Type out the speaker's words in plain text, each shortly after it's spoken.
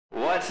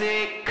What's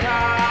it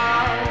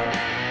called?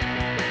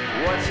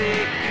 What's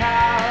it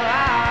called?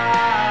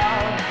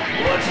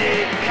 What's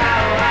it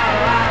called?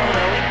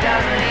 No, he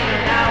doesn't even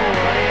know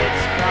what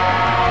it's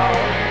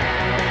called.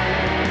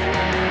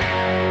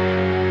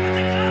 What's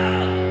it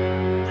called?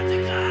 What's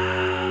it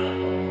called?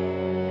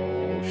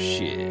 Oh,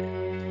 shit.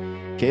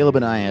 Caleb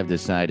and I have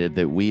decided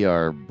that we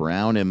are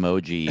brown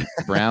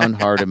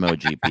heart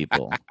emoji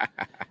people.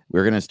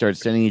 We're going to start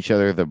sending each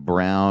other the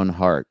brown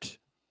heart.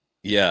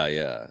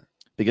 Yeah.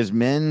 Because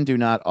men do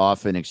not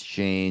often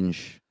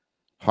exchange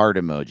heart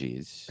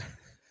emojis.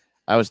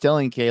 I was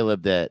telling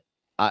Caleb that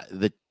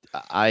the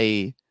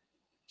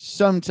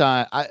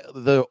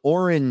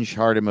orange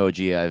heart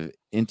emoji I've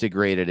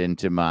integrated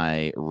into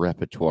my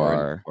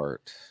repertoire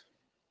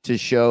to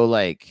show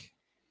like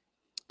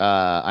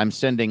I'm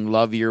sending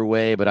love your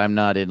way, but I'm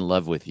not in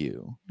love with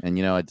you. And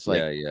it's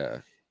like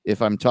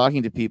if I'm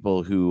talking to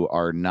people who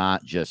are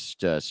not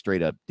just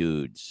straight up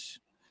dudes.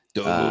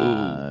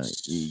 Your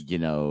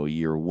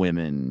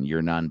women,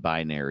 your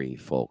non-binary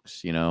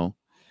folks,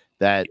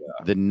 the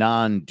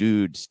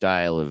non-dude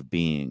style of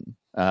being.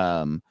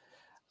 I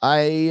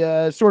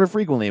sort of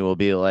frequently will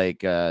be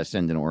like,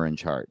 send an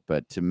orange heart,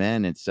 but to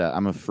men, it's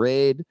I'm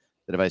afraid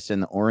that if I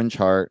send the orange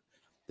heart,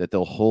 that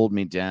they'll hold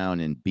me down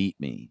and beat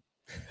me,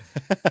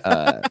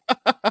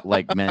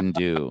 like men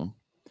do.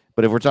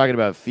 But if we're talking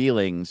about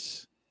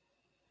feelings,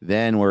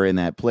 then we're in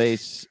that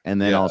place,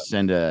 and then I'll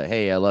send a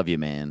 "Hey, I love you,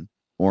 man."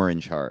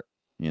 Orange heart,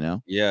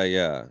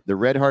 Yeah. The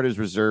red heart is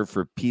reserved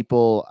for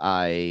people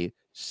I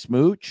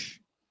smooch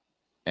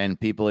and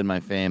people in my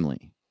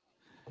family.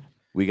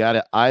 We got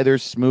to either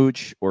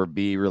smooch or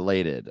be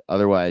related.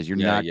 Otherwise, you're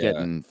not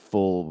getting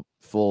full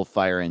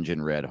fire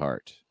engine red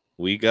heart.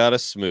 We got to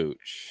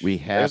smooch. We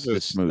have to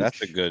smooch.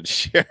 That's a good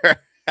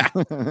share.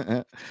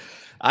 I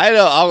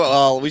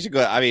know. We should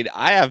go. I mean,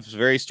 I have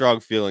very strong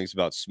feelings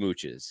about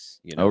smooches.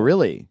 Oh,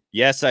 really?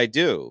 Yes, I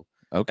do.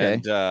 Okay.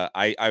 And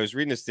I was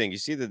reading this thing. You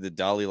see that the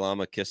Dalai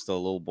Lama kissed a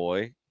little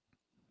boy?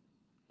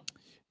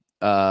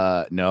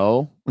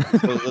 No. So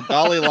the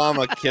Dalai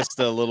Lama kissed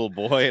a little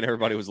boy, and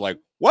everybody was like,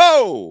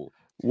 "Whoa!"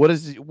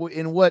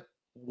 In what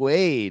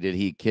way did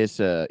he kiss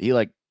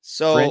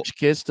French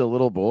kissed a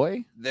little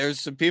boy? There's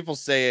some people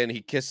saying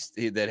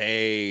that.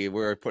 Hey,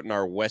 we're putting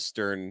our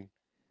Western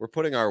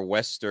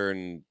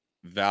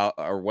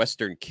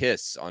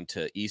kiss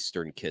onto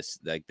Eastern kiss.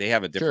 Like they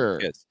have a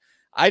different kiss.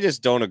 I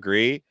just don't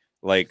agree.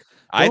 Like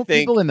I think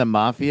people in the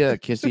mafia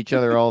kiss each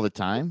other all the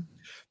time.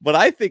 But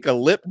I think a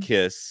lip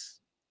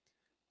kiss,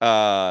 you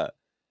know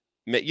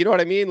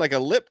what I mean? Like a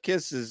lip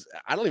kiss is.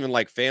 I don't even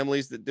like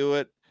families that do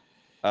it.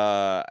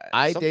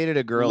 I dated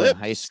a girl in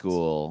high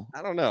school.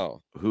 I don't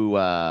know who.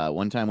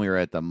 One time we were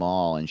at the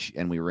mall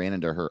and we ran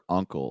into her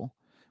uncle.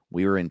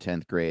 We were in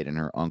 10th grade, and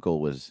her uncle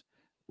was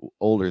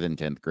older than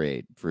 10th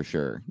grade for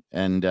sure,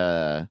 and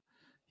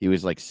he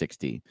was like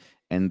 60.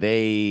 And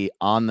they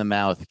on the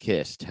mouth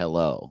kissed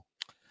hello.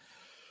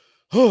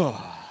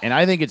 And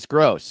I think it's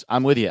gross.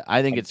 I'm with you.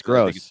 I think it's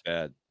gross. I think it's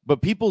bad.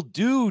 But people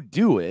do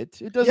it.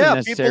 It doesn't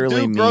necessarily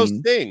people do mean gross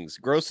things.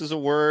 Gross is a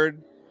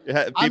word.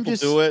 People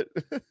do it.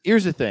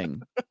 Here's the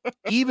thing.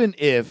 Even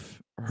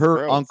if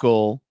her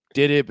uncle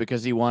did it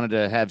because he wanted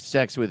to have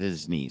sex with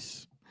his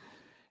niece,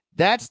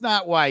 that's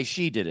not why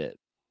she did it.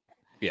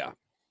 Yeah.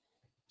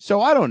 So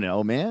I don't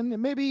know,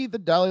 man. Maybe the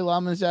Dalai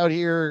Lama's out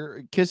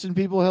here kissing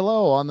people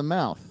hello on the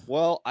mouth.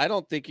 Well, I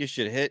don't think you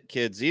should hit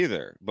kids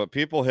either, but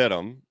people hit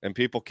them and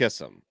people kiss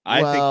them.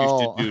 I think you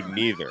should do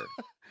neither.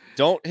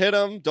 Don't hit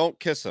them, don't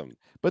kiss them.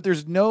 But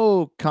there's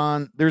no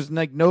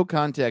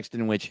context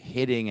in which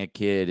hitting a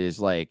kid is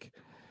like,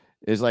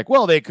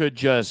 well, they could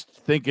just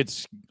think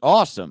it's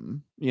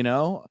awesome,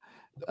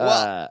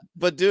 Well,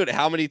 but dude,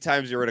 how many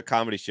times you're at a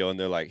comedy show and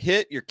they're like,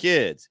 hit your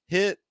kids,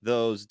 hit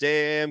those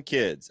damn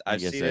kids. I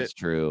guess that's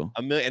true.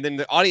 A million, and then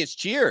the audience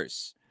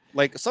cheers.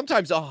 Like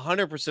sometimes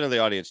 100% of the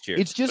audience cheers.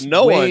 It's just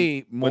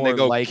when they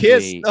go likely,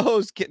 kiss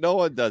those kids. No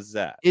one does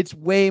that. It's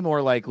way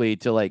more likely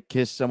to like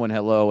kiss someone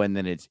hello and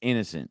then it's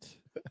innocent.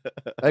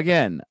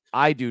 Again,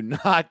 I do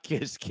not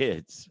kiss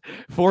kids,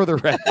 for the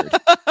record.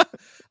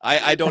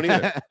 I don't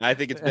either. I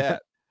think it's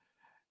bad.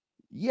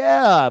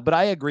 Yeah, but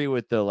I agree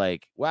with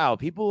wow,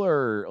 people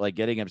are like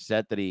getting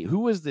upset that who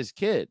was this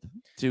kid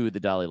to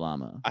the Dalai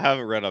Lama? I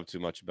haven't read up too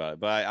much about it,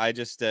 but I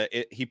just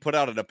he put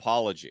out an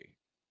apology.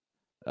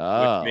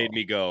 Which made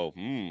me go,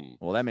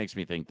 Well, that makes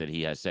me think that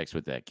he has sex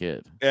with that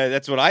kid. Yeah,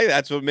 that's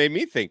what made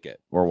me think it.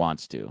 Or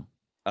wants to.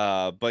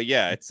 But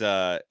yeah, it's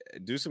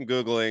do some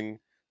Googling.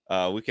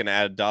 We can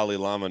add Dalai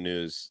Lama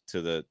news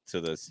to the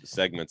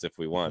segments if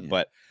we want. Yeah.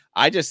 But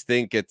I just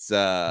think it's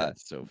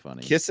that's so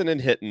funny. Kissing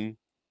and hitting.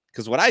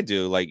 Because what I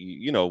do,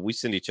 we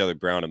send each other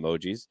brown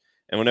emojis.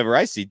 And whenever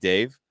I see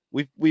Dave,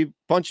 we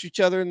punch each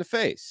other in the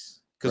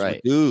face. Because we're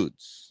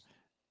dudes.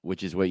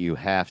 Which is what you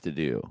have to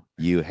do.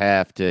 You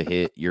have to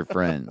hit your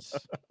friends.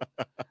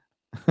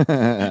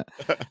 Did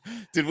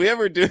we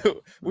ever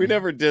do? We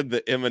never did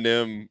the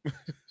Eminem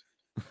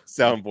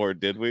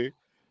soundboard, did we?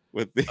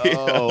 With the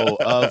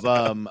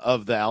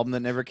of the album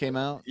that never came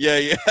out.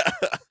 Yeah.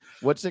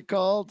 What's it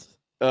called?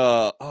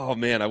 Oh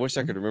man, I wish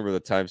I could remember the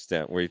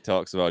timestamp where he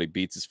talks about he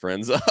beats his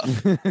friends up.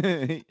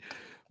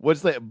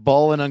 What's that?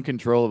 Ballin'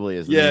 uncontrollably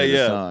is the name of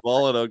the song.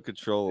 Ballin'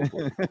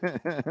 uncontrollably.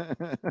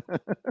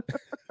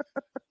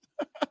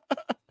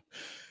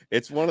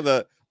 It's one of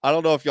the. I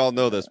don't know if y'all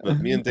know this, but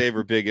me and Dave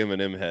are big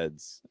Eminem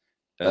heads.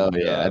 And,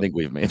 I think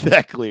we've made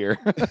that clear.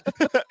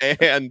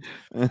 And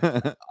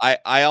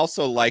I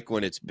also like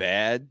when it's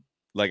bad.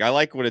 Like I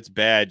like when it's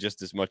bad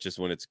just as much as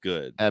when it's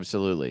good.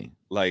 Absolutely.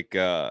 Like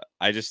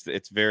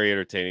it's very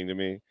entertaining to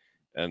me.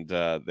 And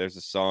there's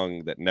a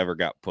song that never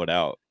got put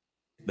out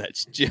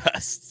that's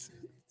just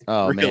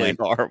really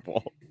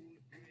horrible.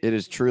 It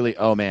is truly.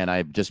 Oh man,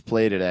 I just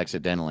played it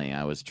accidentally.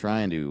 I was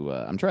trying to.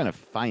 I'm trying to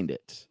find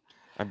it.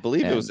 I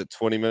believe it was a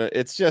 20-minute.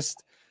 It's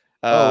just.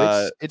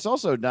 It's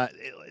also not.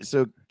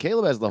 So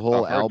Caleb has the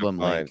whole album,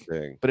 like,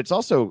 but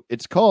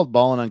it's called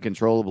 "Ballin'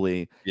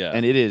 Uncontrollably." Yeah,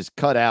 and it is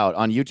cut out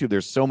on YouTube.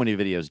 There's so many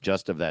videos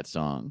just of that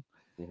song.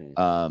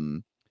 Mm-hmm.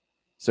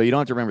 So you don't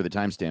have to remember the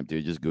timestamp,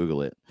 dude. Just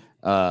Google it.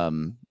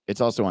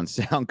 It's also on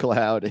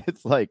SoundCloud.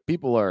 It's like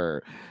people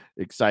are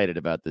excited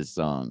about this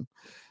song.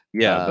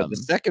 Yeah, but the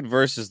second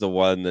verse is the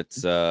one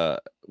that's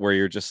where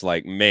you're just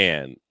like,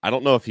 man, I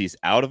don't know if he's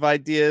out of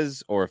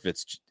ideas or if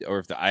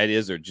the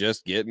ideas are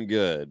just getting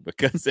good,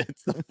 because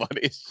it's the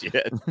funniest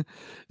shit.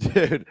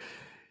 Dude.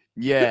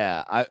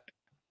 Yeah,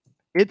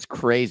 it's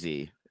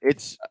crazy.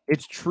 It's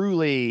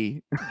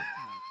truly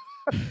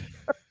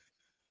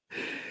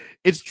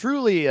it's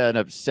truly an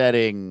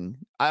upsetting.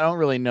 I don't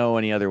really know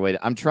any other way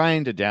I'm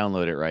trying to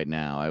download it right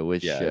now. I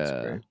wish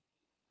I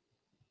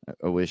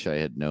wish I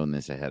had known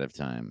this ahead of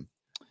time.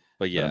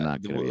 But yeah,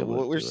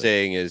 what we're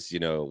saying is, you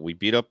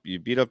beat up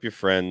your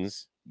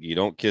friends, you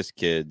don't kiss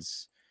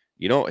kids,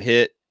 you don't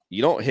hit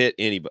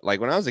anybody.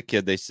 Like when I was a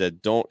kid, they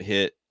said don't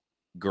hit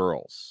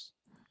girls.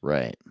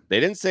 Right. They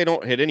didn't say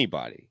don't hit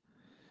anybody.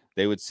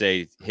 They would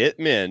say hit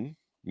men.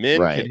 Men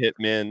can hit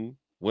men.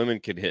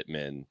 Women can hit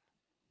men.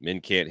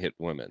 Men can't hit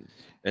women.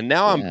 And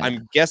now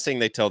I'm guessing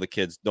they tell the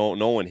kids no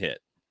one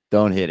hit.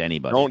 Don't hit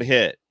anybody. Don't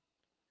hit.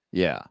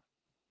 Yeah.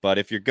 But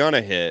if you're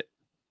gonna hit,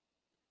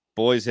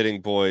 boys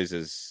hitting boys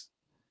is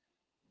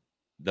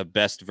the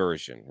best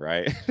version,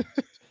 right?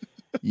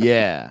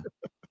 Yeah.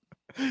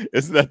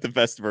 Isn't that the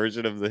best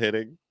version of the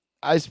hitting?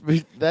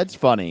 That's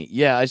funny.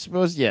 Yeah, I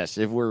suppose yes.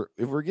 If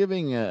we're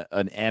giving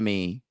an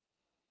Emmy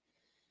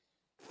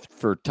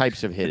for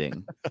types of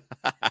hitting,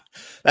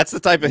 that's the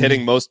type of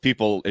hitting most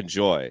people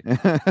enjoy.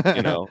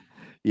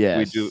 Yeah.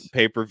 We do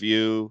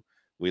pay-per-view.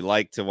 We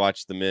like to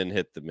watch the men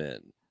hit the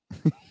men.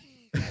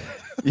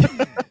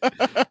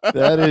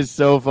 That is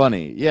so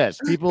funny. Yes,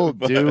 people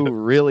do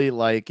really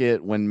like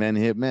it when men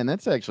hit men.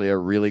 That's actually a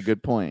really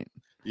good point.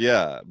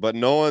 Yeah, but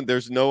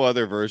there's no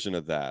other version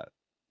of that.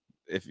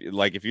 If you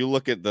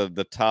look at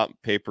the top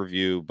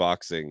pay-per-view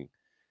boxing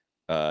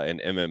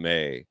in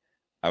MMA,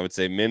 I would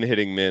say men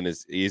hitting men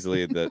is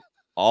easily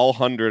all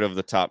 100 of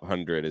the top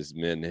 100 is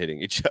men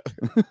hitting each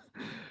other.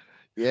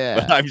 Yeah.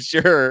 But I'm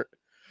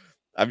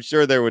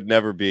sure there would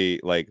never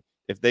be, like,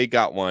 if they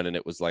got one and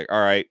it was like,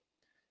 all right,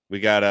 we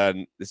got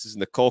this is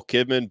Nicole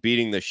Kidman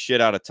beating the shit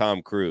out of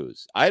Tom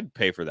Cruise. I'd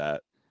pay for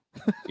that,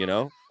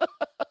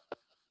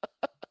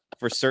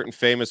 for certain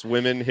famous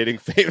women hitting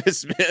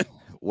famous men.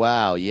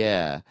 Wow,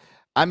 yeah.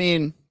 I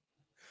mean,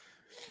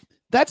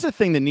 that's a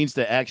thing that needs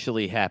to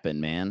actually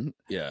happen, man.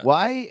 Yeah.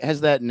 Why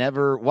is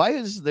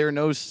there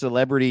no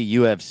celebrity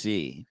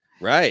UFC?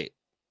 Right.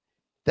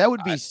 That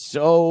would be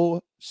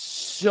so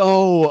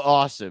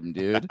awesome,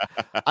 dude.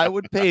 I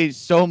would pay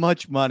so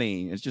much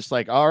money. It's just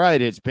like, all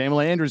right, it's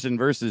Pamela Anderson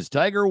versus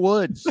Tiger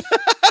Woods.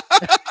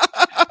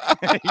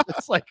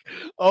 It's like,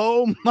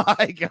 oh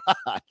my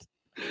God.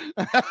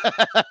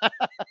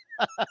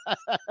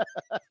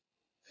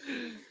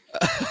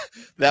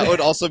 That would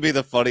also be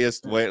the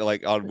funniest way,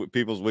 like on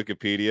people's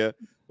Wikipedia.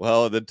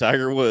 Well, then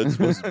Tiger Woods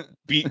was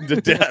beaten to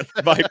death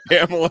by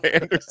Pamela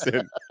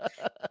Anderson.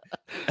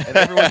 And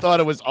everyone thought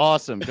it was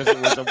awesome because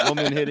it was a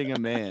woman hitting a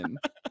man.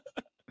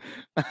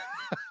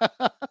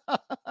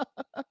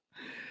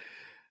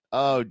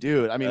 Oh,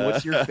 dude. I mean,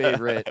 what's your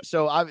favorite?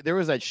 So there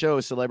was that show,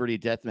 Celebrity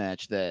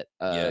Deathmatch, that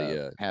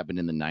happened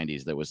in the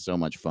 90s that was so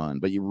much fun.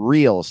 But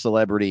real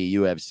celebrity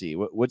UFC.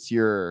 What's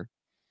your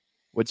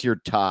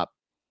top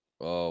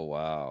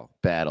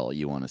battle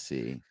you want to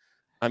see?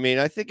 I mean,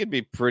 I think it'd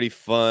be pretty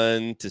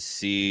fun to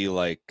see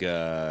like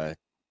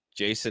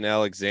Jason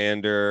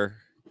Alexander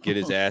get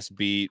his ass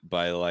beat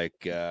by like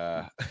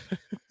Barack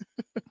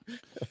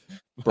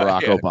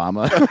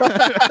Obama.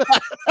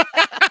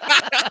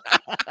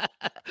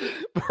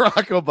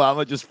 Barack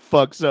Obama just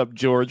fucks up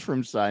George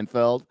from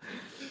Seinfeld.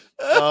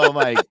 Oh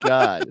my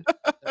God.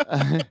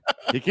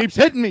 He keeps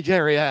hitting me,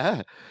 Jerry.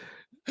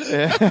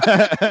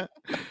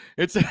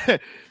 It's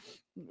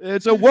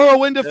a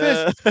whirlwind of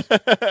fists.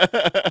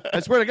 I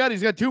swear to God,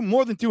 he's got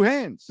more than two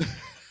hands.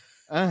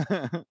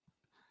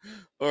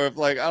 Or if,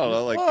 like, I don't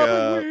know, like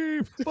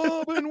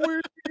Bob and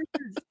weave.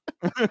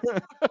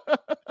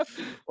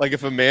 Like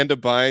if Amanda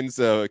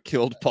Bynes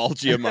killed Paul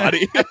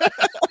Giamatti.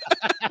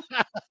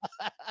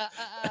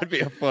 That'd be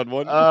a fun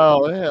one.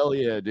 Oh, hell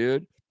yeah,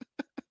 dude.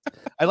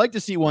 I like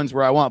to see ones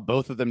where I want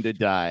both of them to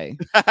die.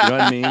 You know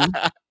what I mean?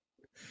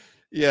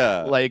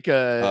 Yeah. Like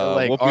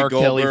Whoopi R.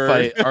 Kelly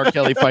Goldberg. R.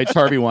 Kelly fights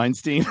Harvey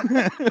Weinstein.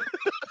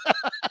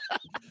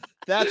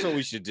 That's what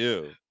we should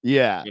do.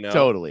 Yeah, You know?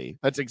 totally.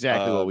 That's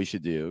exactly what Um, we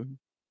should do.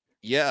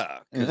 Yeah.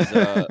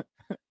 Because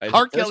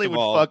R. Kelly would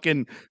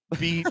fucking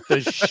beat the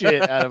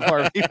shit out of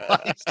Harvey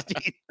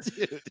Weinstein,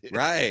 dude.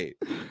 Right.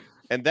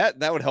 And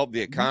that would help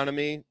the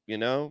economy,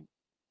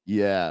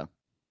 Yeah.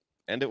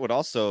 and it would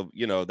also,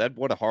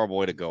 what a horrible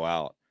way to go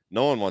out.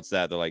 No one wants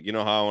that. They're like, you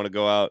know how I want to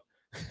go out?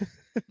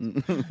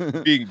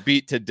 Being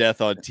beat to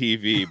death on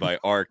TV by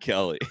R.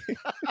 Kelly.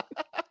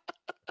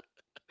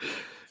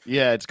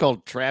 Yeah, it's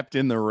called Trapped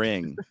in the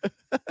Ring.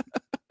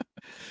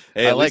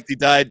 Hey, at least he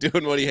died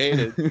doing what he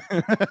hated.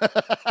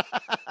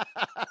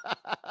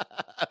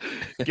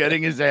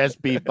 Getting his ass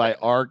beat by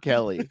R.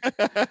 Kelly.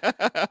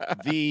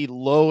 The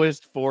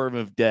lowest form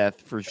of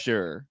death for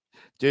sure.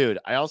 Dude,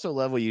 I also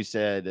love what you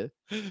said.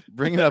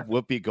 Bringing up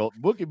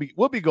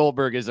Whoopi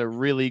Goldberg is a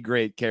really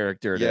great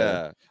character.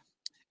 Yeah.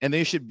 And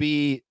they should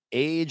be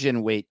age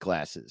and weight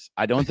classes.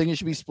 I don't think it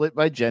should be split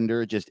by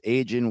gender, just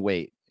age and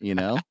weight,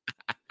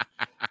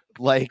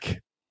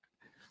 Like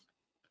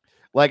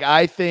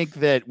I think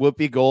that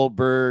Whoopi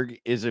Goldberg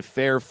is a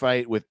fair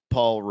fight with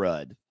Paul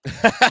Rudd.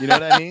 You know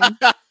what I mean?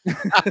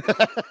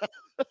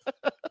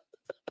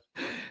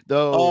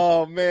 Though,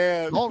 oh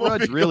man, Paul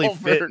Rudd's really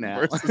fit Goldberg now.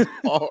 versus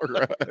Paul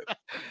Rudd.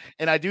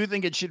 And I do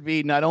think it should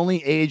be not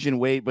only age and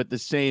weight, but the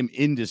same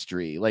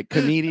industry. Like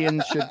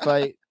comedians should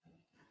fight.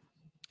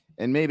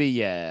 And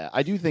maybe,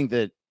 I do think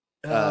that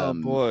Oh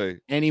boy,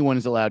 anyone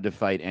is allowed to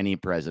fight any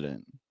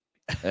president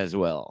as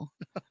well.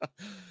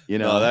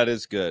 No, that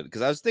is good,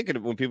 because I was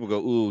thinking when people go,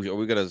 "Ooh, are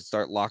we gonna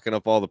start locking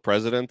up all the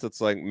presidents?" It's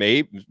like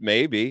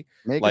maybe,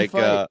 Make 'em like,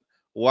 fight.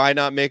 why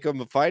not make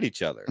them fight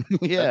each other?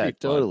 Yeah,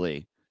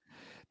 totally.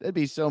 That'd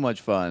be so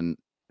much fun.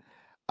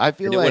 I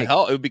feel And it like would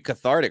help. It would be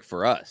cathartic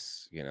for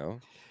us,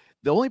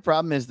 the only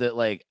problem is that,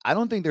 like, I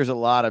don't think there's a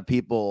lot of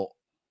people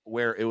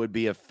where it would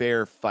be a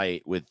fair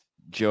fight with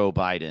Joe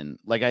Biden.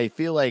 Like, I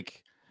feel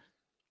like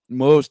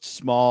most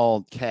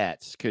small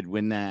cats could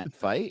win that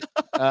fight.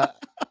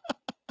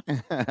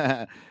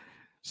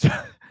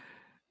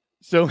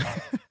 So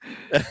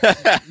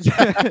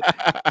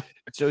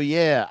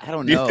yeah, I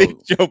don't Do know. you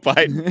think Joe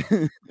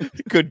Biden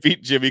could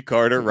beat Jimmy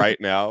Carter right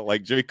now?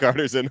 Like Jimmy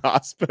Carter's in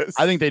hospice.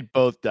 I think they'd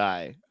both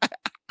die.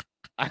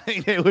 I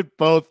think they would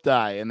both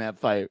die in that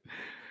fight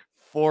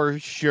for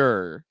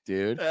sure,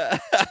 dude.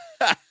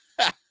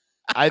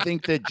 I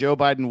think that Joe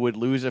Biden would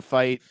lose a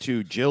fight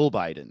to Jill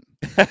Biden,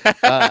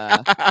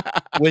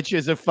 which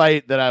is a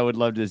fight that I would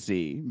love to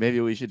see. Maybe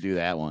we should do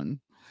that one.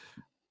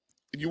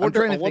 I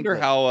wonder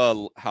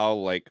how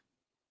like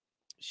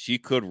she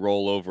could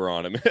roll over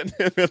on him in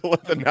the middle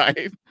of the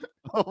night.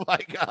 Oh my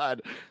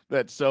god,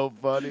 that's so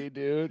funny,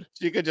 dude.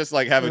 She could just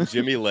like have a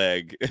Jimmy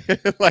leg,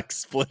 like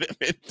split him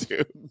in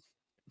two.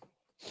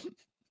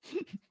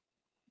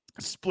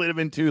 Split him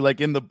in two, like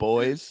in The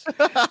Boys.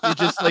 He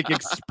just like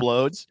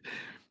explodes.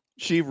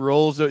 She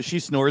rolls, she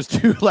snores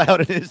too loud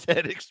and his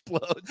head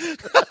explodes.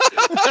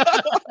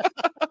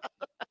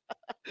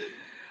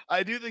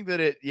 I do think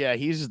that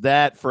he's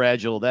that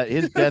fragile that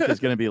his death is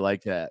going to be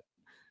like that.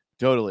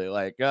 Totally.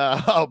 Like,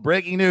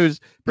 breaking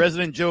news.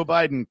 President Joe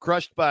Biden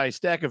crushed by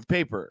stack of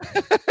paper.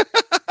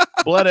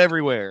 Blood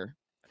everywhere.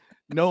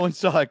 No one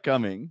saw it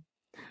coming.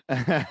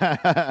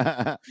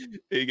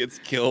 He gets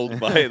killed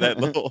by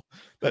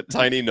that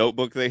tiny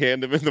notebook they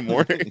hand him in the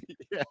morning.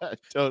 Yeah,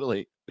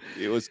 totally.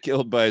 He was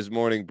killed by his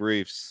morning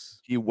briefs.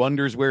 He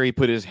wonders where he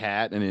put his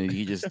hat, and then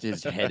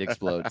his head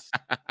explodes.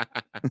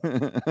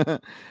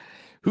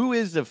 Who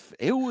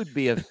would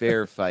be a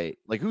fair fight?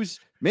 Like, who's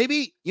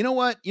maybe, you know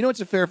what? You know,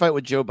 it's a fair fight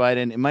with Joe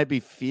Biden. It might be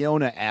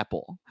Fiona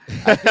Apple.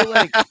 I feel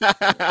like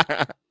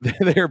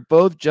they're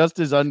both just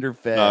as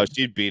underfed. No,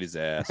 she'd beat his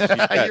ass.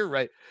 You're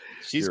right.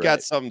 She's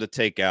got something to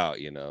take out,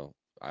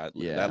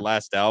 That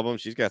last album,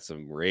 she's got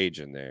some rage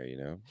in there,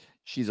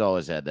 She's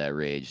always had that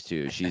rage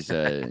too. She's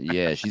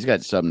she's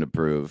got something to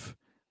prove.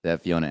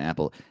 That Fiona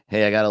Apple.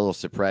 Hey, I got a little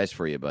surprise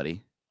for you,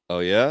 buddy. Oh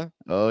yeah?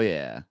 Oh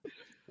yeah.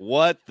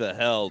 What the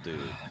hell, dude?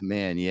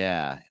 Man,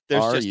 yeah.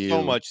 There's just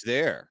so much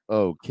there.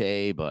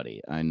 Okay,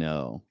 buddy. I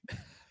know.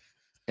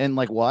 And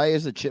like, why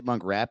is the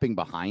chipmunk rapping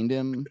behind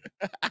him?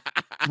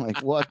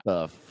 Like, what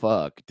the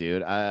fuck,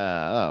 dude?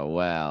 Oh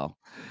wow.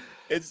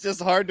 It's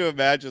just hard to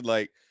imagine,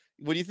 like,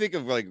 when you think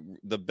of like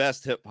the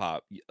best hip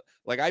hop,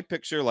 like I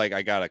picture like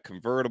I got a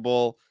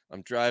convertible,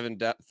 I'm driving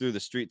through the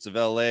streets of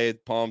LA,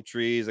 palm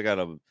trees, I got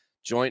a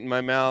joint in my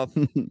mouth,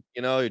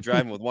 you're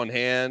driving with one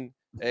hand.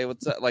 Hey,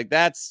 what's up? Like,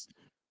 that's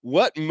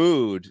what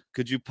mood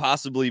could you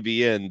possibly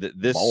be in that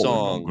this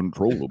song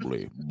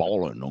uncontrollably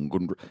balling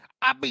uncontrollably?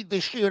 I beat the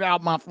shit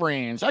out of my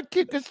friends. I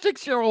kicked a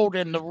 6-year-old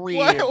in the ribs.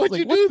 Why would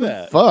you do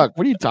that? Fuck,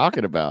 what are you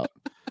talking about?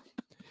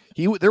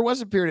 There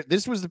was a period.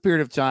 This was the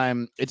period of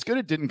time. It's good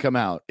it didn't come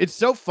out. It's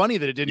so funny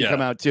that it didn't come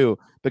out too,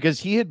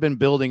 because he had been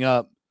building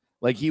up.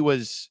 Like he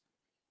was,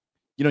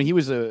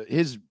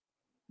 his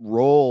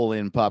role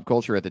in pop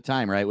culture at the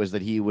time, right, was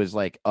that he was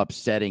like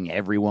upsetting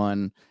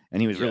everyone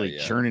and he was really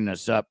churning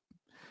us up.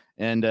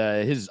 And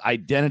his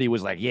identity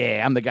was like,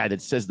 yeah, I'm the guy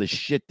that says the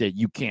shit that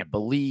you can't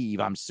believe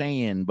I'm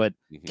saying, but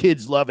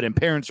kids love it and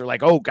parents are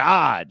like, oh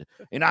God,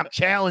 and I'm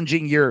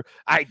challenging your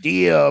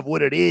idea of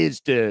what it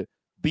is to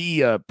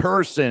be a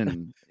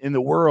person in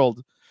the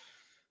world.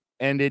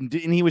 And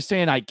he was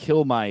saying, I'm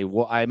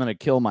gonna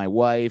kill my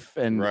wife,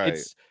 and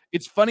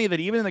it's funny that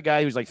even the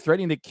guy who's like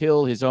threatening to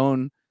kill his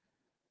own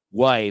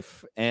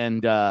wife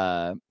and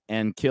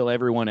kill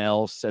everyone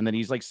else, and then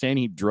he's like saying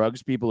he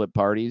drugs people at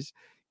parties.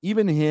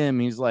 Even him,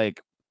 he's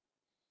like,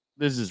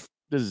 this is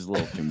a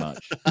little too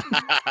much.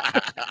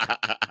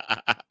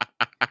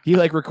 He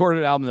like recorded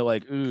an album. They're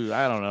like, ooh,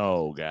 I don't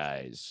know,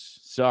 guys.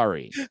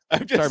 Sorry.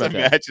 I'm just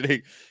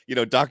imagining,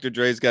 Dr.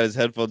 Dre's got his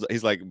headphones.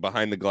 He's like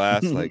behind the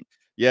glass, like,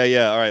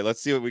 yeah. All right,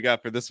 let's see what we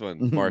got for this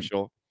one,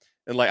 Marshall.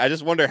 And like, I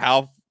just wonder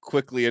how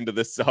quickly into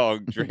this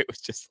song Dre was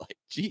just like,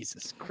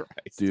 Jesus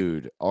Christ,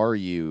 dude, are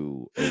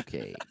you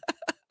okay?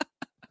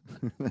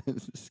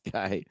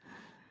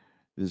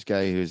 This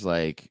guy who's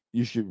like,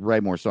 you should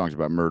write more songs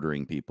about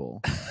murdering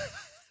people.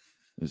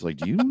 It's like,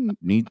 do you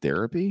need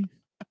therapy?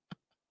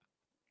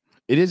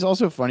 It is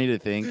also funny to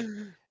think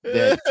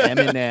that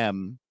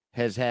Eminem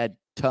has had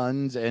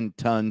tons and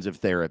tons of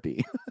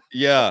therapy.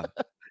 Yeah.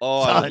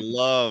 Oh, I would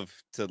love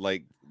to,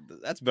 like,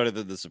 that's better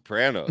than The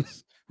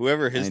Sopranos.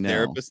 Whoever his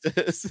therapist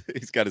is,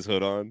 he's got his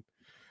hood on.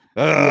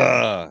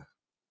 Yeah.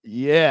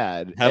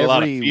 Had a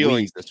lot of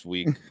feelings this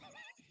week.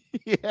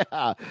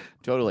 Yeah,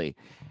 totally.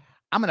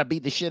 I'm going to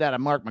beat the shit out of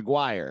Mark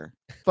McGuire.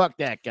 Fuck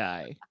that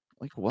guy.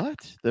 Like, what?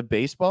 The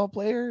baseball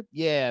player?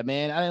 Yeah,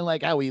 man. I didn't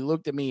like how he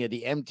looked at me at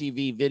the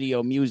MTV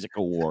Video Music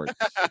Awards.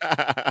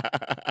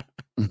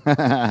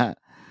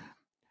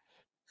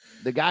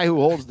 The guy who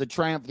holds the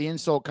Triumph the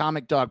Insult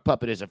comic dog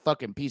puppet is a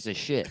fucking piece of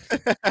shit.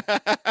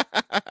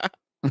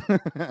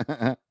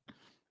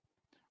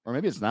 Or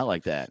maybe it's not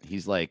like that.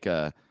 He's like,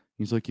 yeah,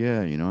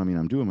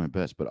 I'm doing my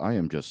best, but I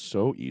am just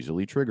so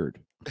easily triggered.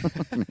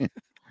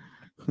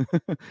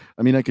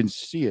 I mean, I can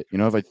see it.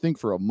 If I think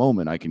for a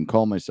moment, I can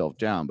calm myself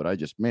down, but I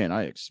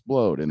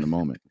explode in the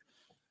moment.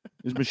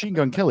 This Machine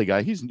Gun Kelly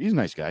guy, he's a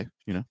nice guy,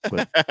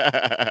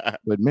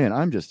 but man,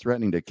 I'm just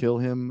threatening to kill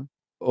him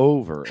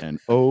over and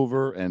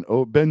over and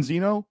over.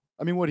 Benzino?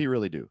 I mean, what'd he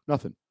really do?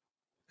 Nothing.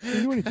 He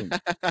didn't do anything.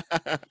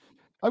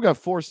 I've got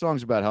 4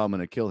 songs about how I'm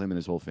going to kill him and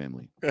his whole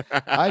family.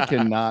 I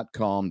cannot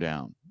calm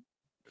down.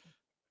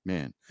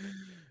 Man.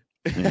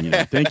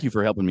 And, thank you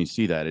for helping me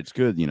see that. It's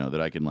good,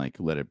 that I can like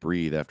let it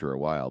breathe after a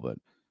while. But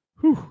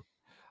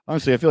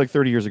honestly, I feel like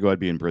 30 years ago I'd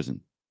be in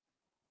prison.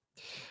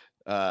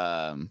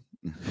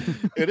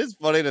 It is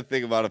funny to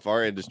think about if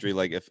our industry,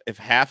 like if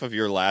half of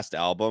your last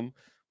album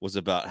was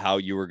about how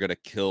you were gonna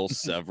kill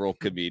several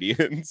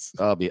comedians.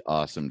 That'll be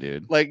awesome,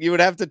 dude. Like you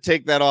would have to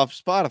take that off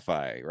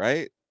Spotify,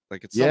 right?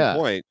 Like at some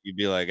point you'd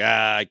be like,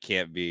 I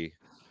can't be.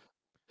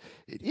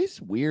 It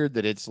is weird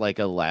that it's like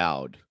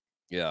allowed.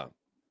 Yeah.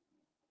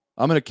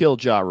 I'm gonna kill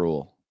Ja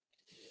Rule.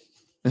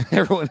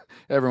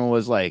 Everyone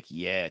was like,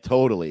 yeah,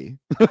 totally.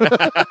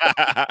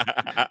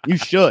 You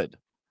should.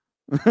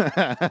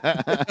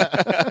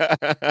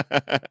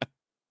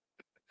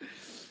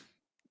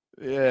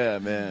 Yeah,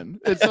 man.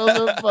 It's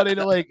also funny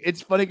to like,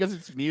 it's funny because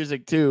it's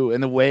music too,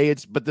 and the way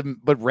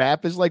but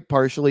rap is like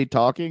partially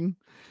talking.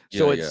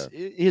 So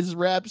his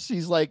raps,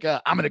 he's like,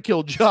 I'm gonna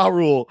kill Ja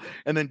Rule,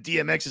 and then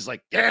DMX is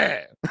like,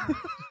 yeah.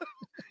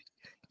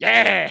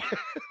 Yeah.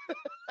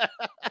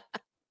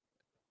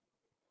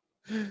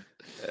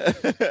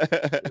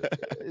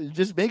 It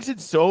just makes it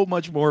so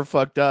much more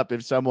fucked up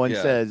if someone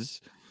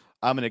says,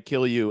 I'm gonna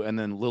kill you, and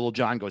then Little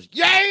John goes,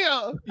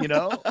 yeah,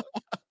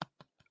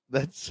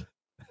 that's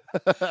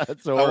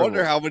horrible. I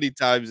wonder how many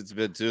times it's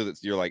been too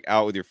that you're like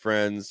out with your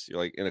friends, you're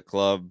like in a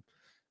club, and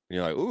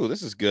you're like, ooh,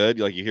 this is good.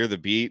 You're like, you hear the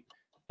beat,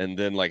 and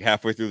then like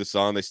halfway through the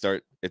song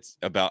it's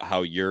about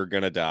how you're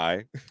gonna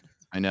die.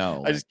 I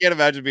know. I just can't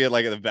imagine being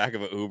like in the back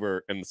of an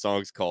Uber and the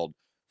song's called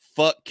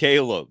Fuck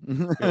Caleb.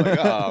 You're like,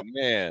 oh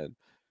man.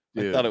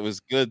 Dude. I thought it was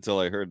good till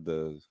I heard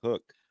the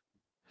hook.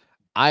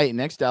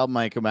 Next album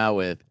I come out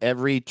with,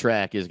 every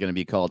track is going to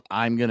be called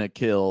I'm Gonna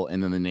Kill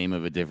and then the name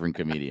of a different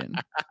comedian.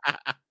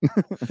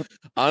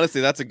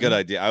 Honestly, that's a good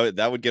idea.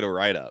 That would get a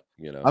write-up,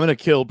 I'm going to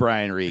kill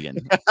Brian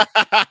Regan.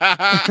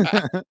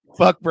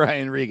 Fuck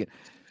Brian Regan.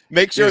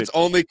 Make sure it's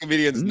only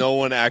comedians no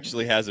one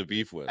actually has a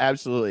beef with.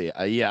 Absolutely.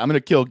 Yeah, I'm going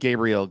to kill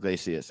Gabriel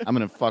Iglesias.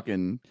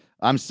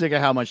 I'm sick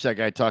of how much that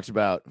guy talks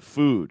about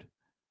food.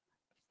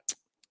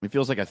 It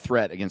feels like a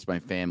threat against my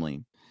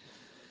family.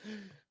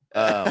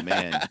 Oh,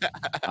 man.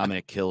 I'm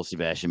going to kill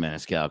Sebastian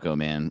Maniscalco,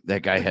 man.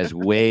 That guy has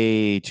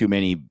way too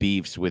many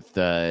beefs with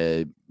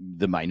the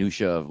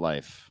minutia of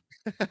life.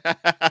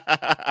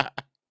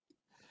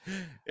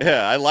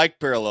 Yeah, I like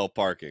parallel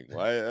parking.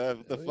 Why the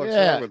fuck's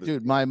wrong with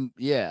dude,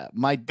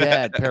 my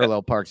dad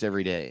parallel parks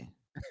every day.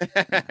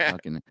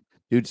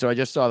 Dude, so I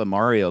just saw the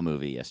Mario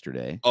movie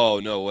yesterday, Oh,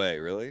 no way.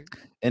 Really?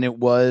 and it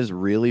was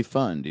really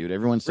fun, dude.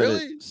 Everyone said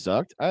Really? it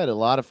sucked. I had a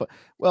lot of fun.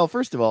 Well,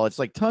 first of all, it's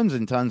like tons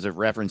and tons of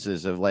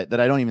references of like that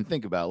I don't even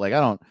think about. Like I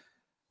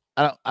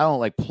don't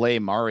like play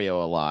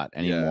Mario a lot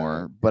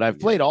anymore, but I've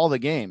played all the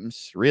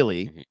games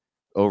really Mhm.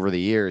 over the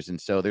years,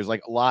 and so there's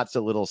like lots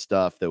of little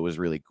stuff that was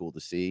really cool to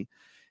see.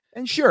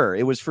 And sure,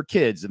 it was for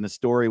kids, and the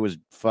story was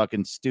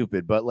fucking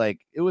stupid, but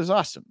like it was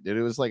awesome, dude.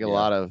 It was like a Yeah.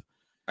 lot of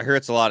I hear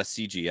it's a lot of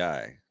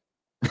CGI.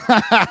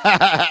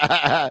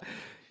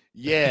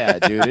 yeah,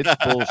 dude, it's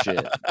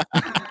bullshit.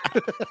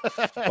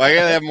 Why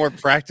gotta have more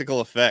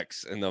practical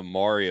effects in the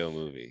Mario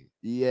movie?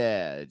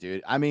 Yeah,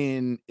 dude. I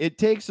mean, it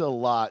takes a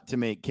lot to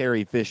make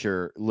Carrie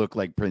Fisher look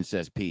like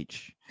Princess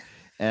Peach.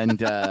 And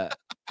Yeah,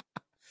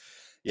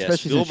 especially since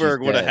she's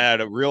Spielberg would have dead.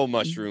 had real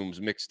mushrooms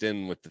mixed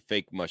in with the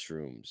fake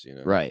mushrooms, you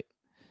know? Right.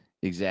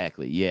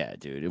 Exactly. Yeah,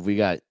 dude. If we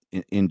got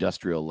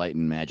industrial light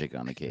and magic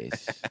on the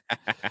case.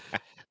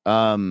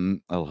 A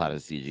lot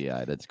of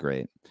CGI. That's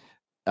great.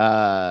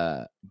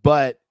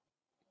 But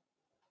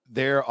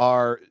there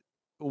are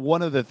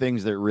one of the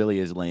things that really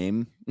is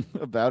lame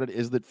about it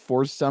is that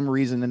for some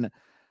reason, and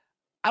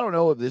I don't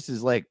know if this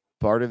is like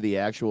part of the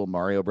actual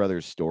Mario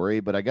Brothers story,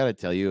 but I gotta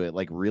tell you, it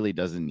like really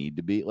doesn't need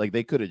to be. Like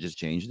they could have just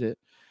changed it.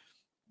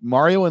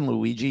 Mario and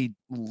Luigi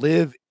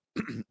live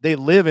they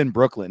live in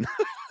Brooklyn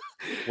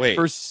Wait,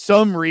 for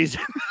some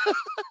reason.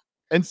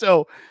 And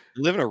so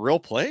you live in a real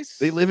place?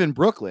 they live in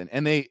Brooklyn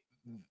and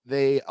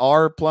they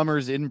are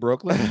plumbers in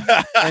Brooklyn.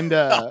 And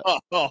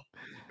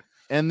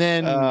and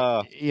then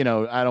you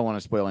know, I don't want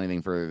to spoil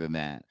anything further than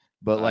that.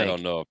 But like I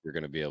don't know if you're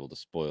gonna be able to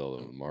spoil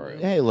the Mario.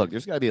 Hey, look,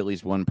 there's got to be at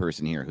least one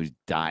person here who's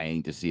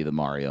dying to see the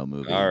Mario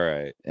movie. All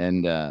right.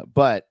 And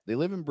but they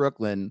live in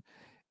Brooklyn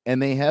and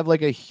they have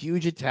like a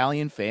huge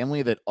Italian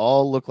family that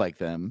all look like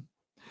them.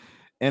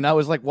 And I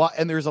was like, what?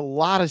 And there's a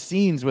lot of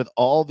scenes with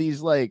all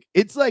these like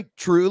it's like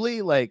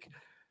truly like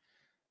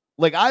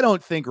I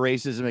don't think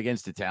racism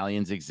against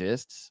Italians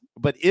exists,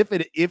 but if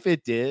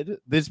it did,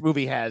 this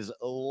movie has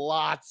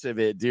lots of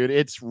it, dude.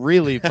 It's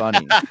really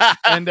funny.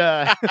 And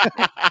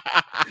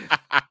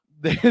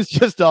there's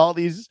just all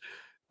these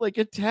like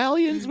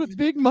Italians with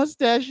big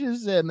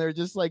mustaches, and they're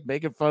just like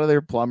making fun of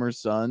their plumber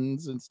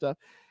sons and stuff.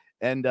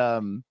 And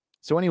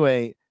so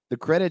anyway, the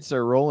credits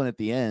are rolling at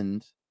the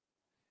end,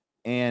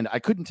 and I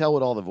couldn't tell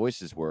what all the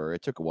voices were.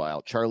 It took a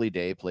while. Charlie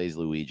Day plays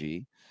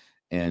Luigi,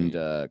 and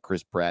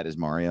Chris Pratt is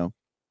Mario.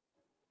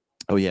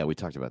 Oh yeah, we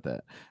talked about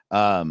that.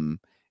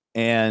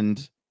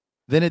 And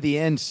then at the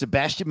end,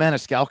 Sebastian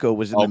Maniscalco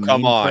was in the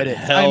main credits.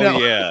 Hell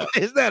yeah.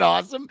 Isn't that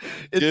awesome?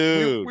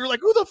 Dude. We were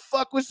like, who the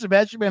fuck was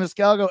Sebastian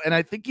Maniscalco? And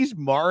I think he's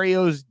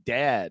Mario's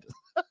dad.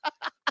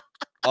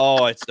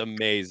 Oh, it's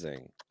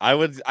amazing. I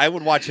would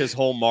watch his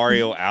whole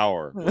Mario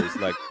hour. Where he's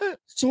like,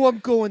 so I'm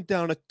going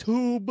down a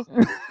tube.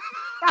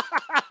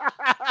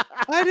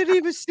 I didn't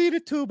even see the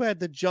tube. I had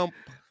to jump.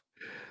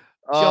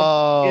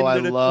 Oh, I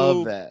into the love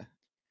tube. that.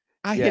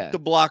 I Yeah. hit the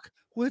block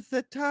with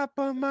the top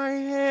of my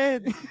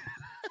head.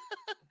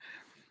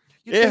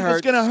 You It think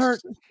it's gonna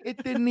hurt? hurts.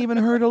 It didn't even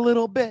hurt a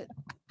little bit.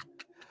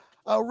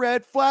 A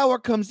red flower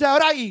comes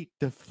out. I eat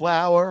the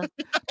flower.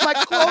 My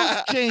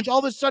clothes change. All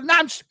of a sudden,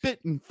 I'm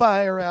spitting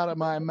fire out of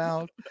my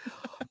mouth.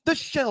 The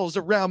shells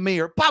around me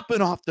are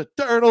popping off the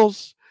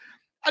turtles.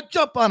 I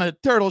jump on a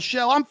turtle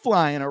shell. I'm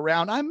flying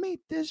around. I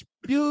meet this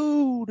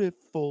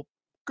beautiful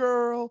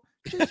girl.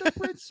 She's a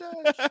princess.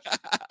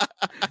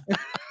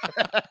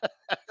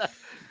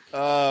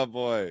 Oh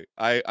boy.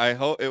 I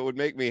hope it would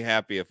make me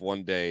happy if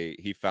one day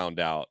he found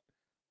out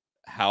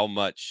how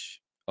much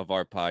of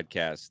our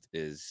podcast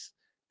is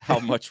how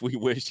much we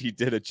wish he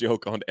did a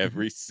joke on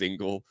every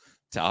single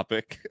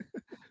topic.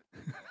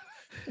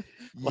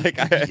 Like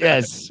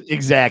yes,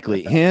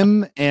 exactly.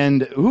 Him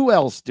and who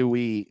else do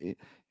we?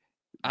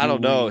 I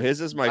don't know.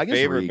 His is my I guess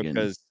favorite Regan.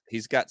 because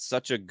he's got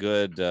such a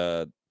good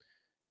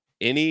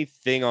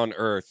anything on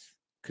earth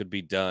could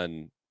be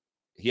done.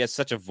 He has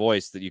such a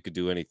voice that you could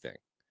do anything.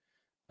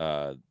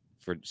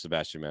 For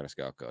Sebastian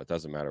Maniscalco, it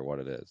doesn't matter what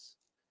it is.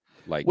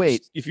 Like,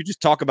 Wait. if you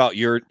just talk about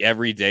your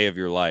every day of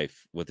your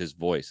life with his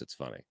voice, it's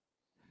funny.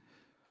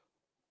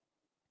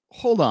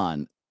 Hold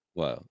on.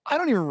 Well, I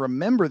don't even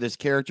remember this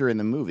character in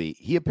the movie.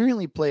 He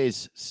apparently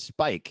plays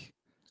Spike,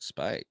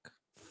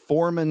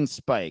 Foreman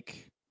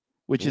Spike,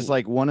 which is Ooh.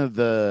 like one of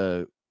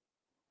the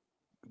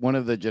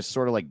just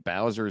sort of like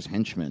Bowser's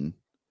henchmen.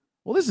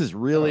 Well, this is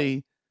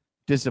really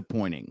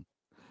disappointing.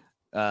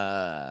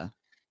 Wow.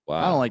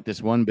 I don't like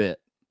this one bit.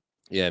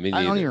 Yeah, me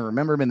I don't neither. even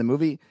remember him in the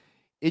movie.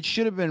 It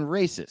should have been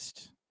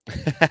racist.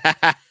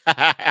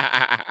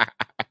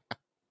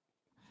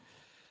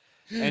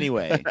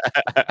 Anyway,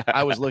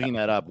 I was looking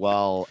that up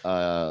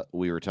while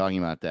we were talking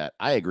about that.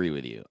 I agree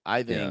with you.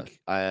 I think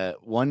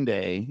one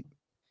day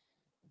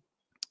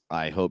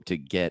I hope to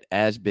get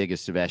as big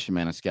as Sebastian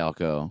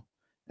Maniscalco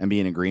and be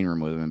in a green room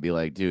with him and be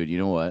like, dude, you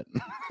know what?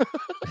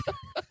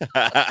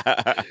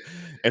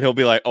 And he'll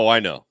be like, oh, I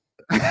know.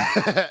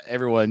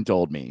 Everyone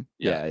told me.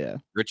 Yeah.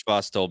 Rich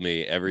Boss told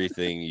me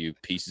everything you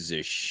pieces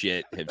of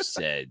shit have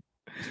said.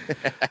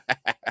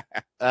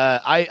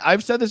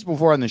 I've said this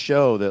before on the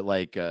show that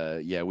like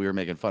we were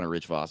making fun of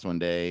Rich Voss one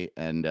day,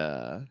 and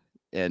I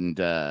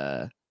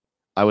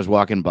was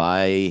walking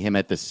by him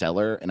at the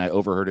Cellar, and I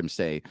overheard him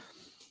say,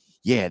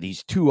 "Yeah,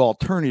 these two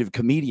alternative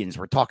comedians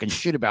were talking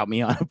shit about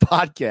me on a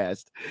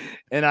podcast,"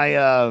 and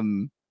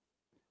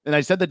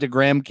I said that to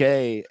Graham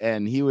K,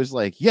 and he was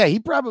like, "Yeah, he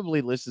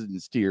probably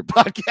listens to your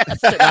podcast."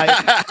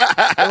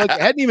 And it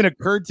hadn't even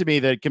occurred to me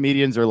that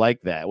comedians are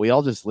like that. We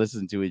all just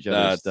listen to each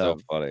other's That's stuff.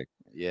 so funny.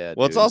 Yeah.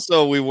 Well, dude. it's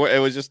also it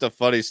was just a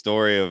funny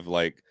story of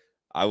like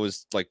I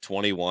was like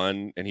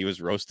 21 and he was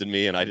roasting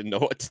me and I didn't know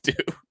what to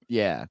do.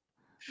 Yeah,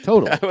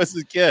 totally. I was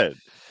a kid.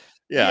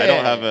 Yeah, I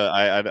don't have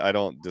I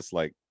don't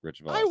dislike Rich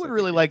Voss. I would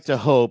really like to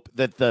hope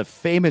that the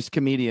famous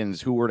comedians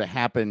who were to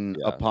happen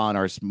Yeah. upon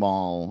our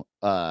small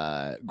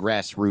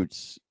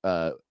grassroots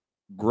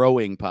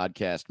growing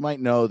podcast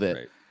might know that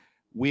Right.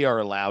 we are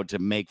allowed to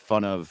make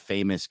fun of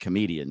famous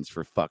comedians,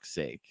 for fuck's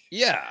sake.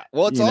 Yeah.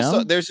 Well, it's You also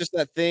know? there's just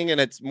that thing,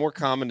 and it's more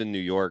common in New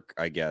York,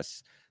 I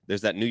guess.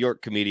 There's that New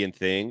York comedian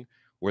thing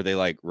where they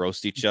like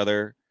roast each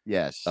other.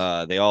 Yes.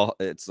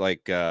 It's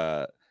like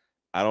I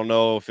don't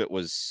know if it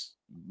was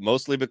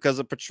mostly because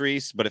of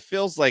Patrice, but it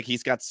feels like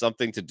he's got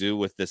something to do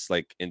with this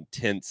like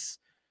intense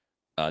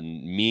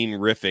mean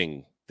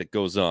riffing that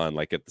goes on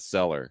like at the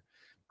Cellar.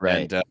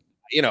 Right.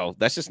 And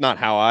that's just not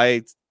how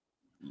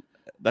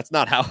that's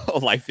not how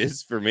life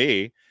is for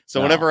me. So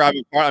No. whenever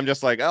I'm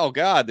just like, oh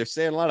God, they're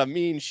saying a lot of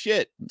mean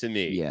shit to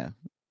me. Yeah,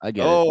 I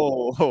get it.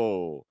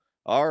 Oh,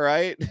 all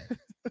right.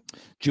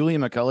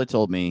 Julian McCullough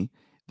told me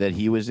that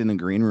he was in the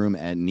green room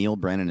at Neil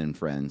Brennan and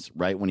Friends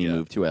right when he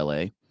moved to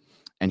LA.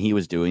 And he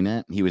was doing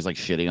that. He was like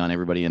shitting on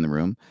everybody in the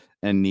room.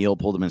 And Neil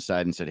pulled him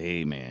aside and said,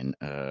 "Hey, man,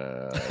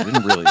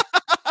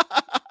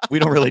 we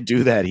don't really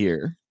do that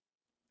here."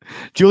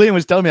 Julian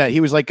was telling me that.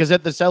 He was like, because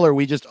at the Cellar,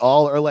 we just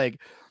all are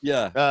like,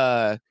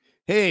 Yeah.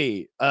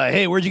 Hey,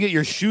 where'd you get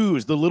your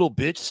shoes? The Little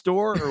Bitch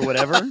store or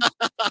whatever.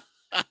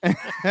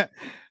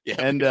 Yeah.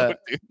 And we don't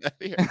do that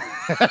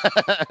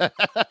here.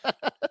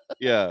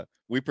 Yeah.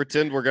 We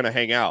pretend we're gonna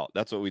hang out.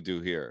 That's what we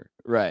do here.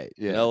 Right.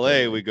 Yeah. In LA,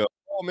 totally. we go,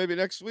 oh, maybe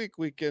next week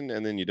we can,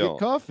 and then you Get don't.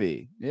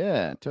 coffee.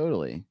 Yeah,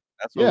 totally.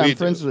 That's what Yeah, we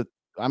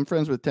I'm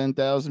friends with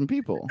 10,000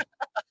 people.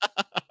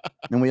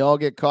 And we all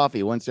get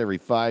coffee once every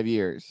 5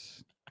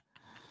 years.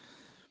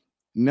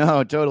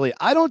 No, totally.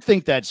 I don't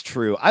think that's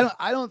true.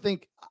 I don't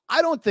think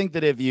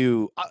that if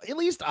you at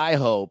least I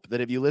hope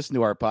that if you listen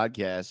to our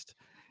podcast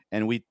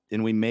and we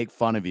make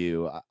fun of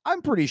you,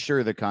 I'm pretty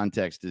sure the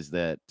context is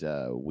that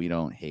we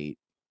don't hate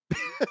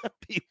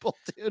people,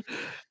 dude.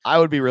 I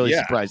would be really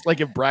surprised.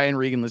 Like if Brian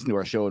Regan listened to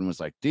our show and was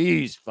like,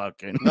 "These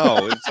fucking..."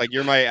 No, it's like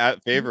you're my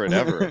favorite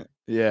ever.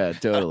 Yeah,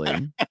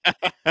 totally.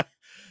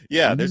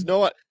 Yeah, there's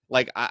no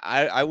like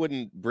I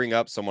wouldn't bring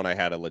up someone I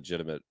had a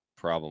legitimate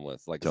problem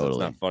with. Like, 'cause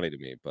Totally. it's not funny to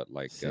me, but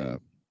like Same.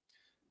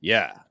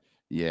 yeah.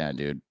 Yeah,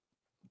 dude.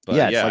 But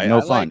yeah, it's like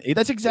no fun. like,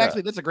 That's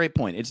a great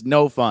point. It's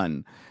no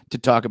fun to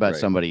talk about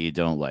somebody you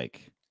don't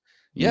like.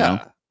 You know?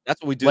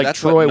 That's what we do. Like That's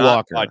Troy what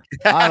Walker.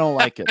 I don't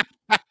like it.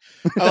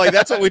 like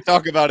that's what we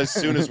talk about as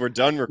soon as we're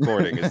done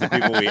recording is the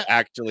people we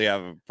actually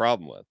have a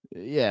problem with.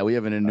 Yeah, we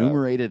have an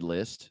enumerated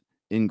list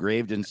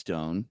engraved in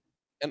stone.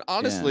 And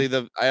honestly,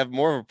 I have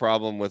more of a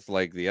problem with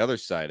like the other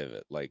side of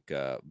it, like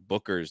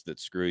bookers that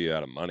screw you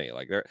out of money.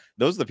 Like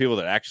those are the people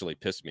that actually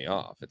piss me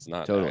off. It's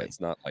not Totally.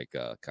 It's not like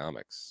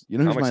comics. You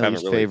know who's Comics my haven't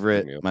least really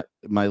screwed me favorite? over.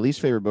 My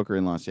least favorite booker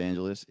in Los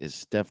Angeles is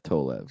Steph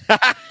Tolev.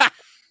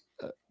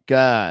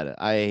 God,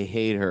 I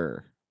hate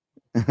her.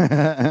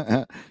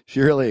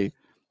 Surely,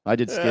 I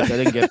did skits. I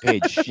didn't get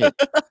paid shit.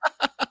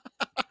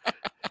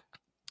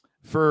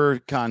 For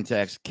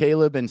context,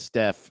 Caleb and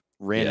Steph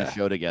ran a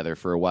show together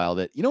for a while.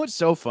 That, you know what's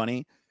so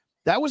funny?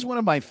 That was one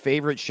of my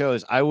favorite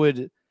shows. I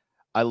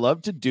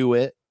love to do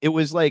it. It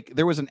was like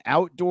there was an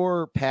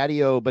outdoor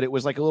patio, but it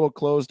was like a little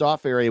closed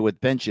off area with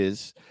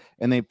benches,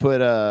 and they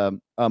put a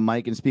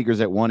mic and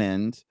speakers at one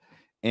end,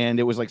 and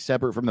it was like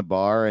separate from the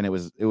bar, and it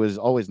was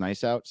always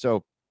nice out.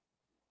 So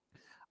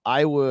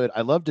I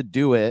love to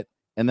do it,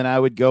 and then I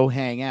would go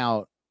hang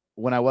out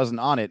when I wasn't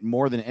on it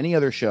more than any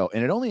other show,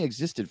 and it only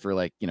existed for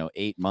like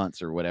 8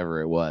 months or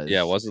whatever it was.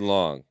 Yeah, it wasn't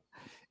long.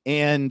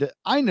 And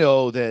I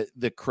know that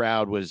the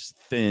crowd was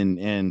thin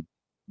and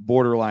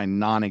borderline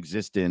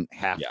non-existent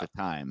half the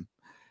time.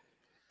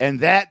 And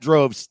that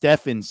drove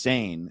Steph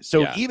insane.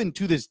 So even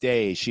to this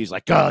day, she's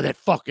like, "Oh, that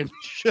fucking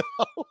show."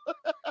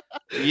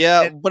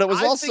 Yeah, but it was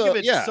I think of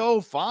it so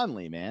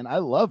fondly, man. I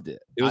loved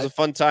it. It was a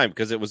fun time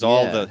because it was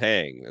all the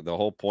hang. The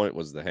whole point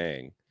was the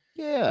hang.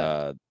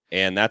 Yeah.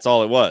 And that's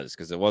all it was,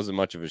 because it wasn't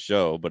much of a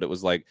show, but it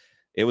was like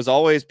it was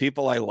always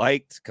people I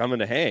liked coming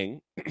to hang.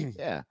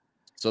 Yeah.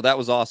 So that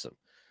was awesome.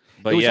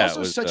 But it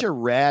was such a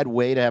rad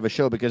way to have a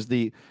show, because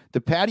the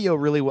patio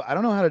really, I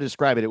don't know how to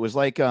describe it. It was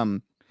like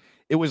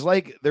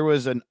there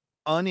was an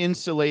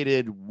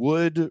uninsulated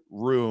wood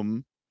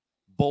room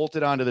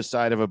bolted onto the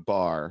side of a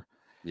bar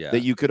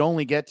that you could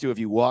only get to if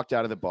you walked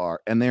out of the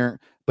bar.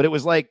 But it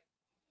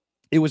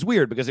was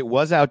weird because it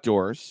was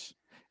outdoors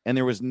and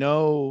there was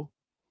no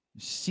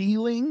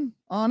ceiling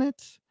on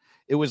it.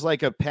 It was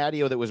like a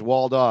patio that was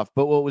walled off.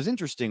 But what was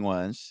interesting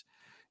was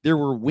there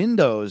were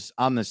windows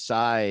on the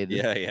side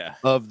Yeah.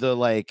 of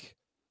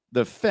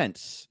the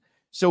fence.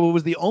 So it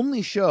was the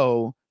only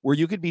show where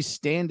you could be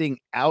standing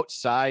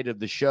outside of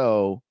the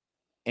show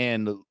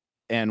and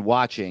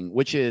watching,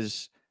 which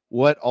is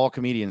what all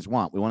comedians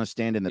want. We want to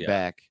stand in the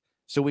back.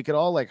 So we could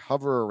all like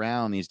hover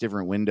around these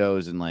different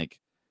windows and like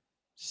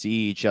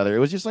see each other. It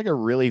was just like a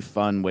really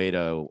fun way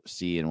to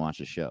see and watch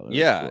a show.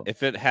 Cool.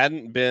 If it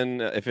hadn't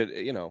been, if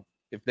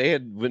they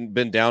had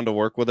been down to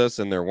work with us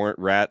and there weren't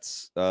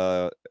rats,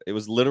 it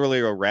was literally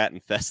a rat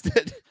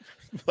infested.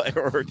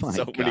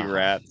 Many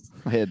rats.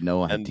 I had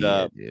no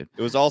idea, dude.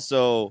 It was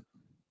also,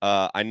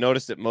 I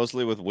noticed it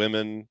mostly with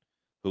women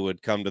who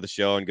would come to the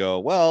show and go,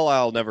 well,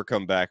 I'll never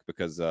come back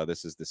because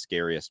this is the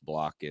scariest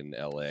block in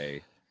LA.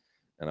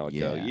 And I would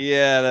go,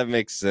 yeah, that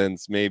makes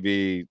sense.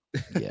 Maybe.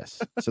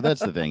 Yes. So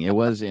that's the thing. It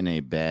was in a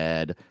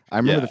bad. I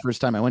remember the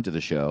first time I went to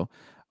the show,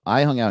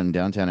 I hung out in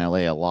downtown LA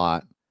a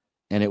lot.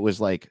 And it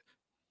was like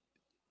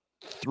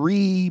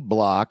 3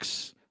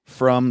 blocks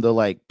from the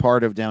like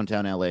part of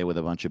downtown LA with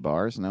a bunch of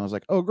bars. And I was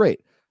like, oh, great.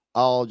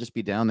 I'll just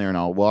be down there and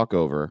I'll walk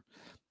over.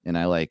 And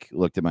I like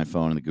looked at my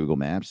phone in the Google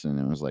Maps and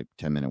it was like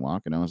 10-minute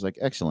walk. And I was like,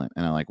 excellent.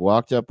 And I like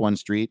walked up one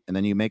street and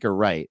then you make a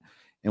right.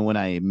 And when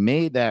I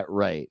made that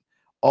right,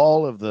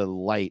 all of the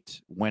light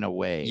went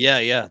away.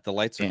 Yeah. The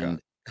lights are gone.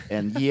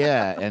 And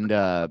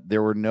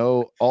there were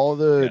all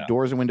the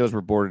doors and windows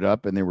were boarded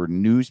up and there were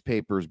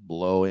newspapers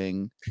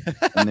blowing.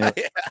 And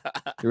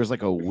there was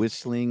like a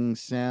whistling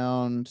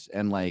sound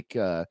and like,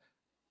 and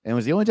it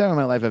was the only time in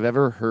my life I've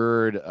ever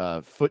heard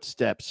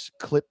footsteps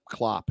clip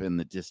clop in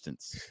the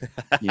distance,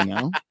 you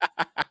know?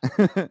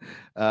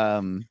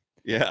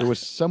 There was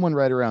someone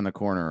right around the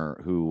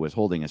corner who was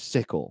holding a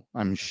sickle.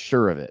 I'm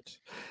sure of it.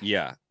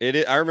 Yeah,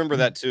 I remember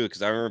that too,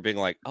 because I remember being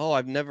like, "Oh,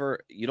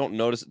 you don't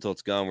notice it till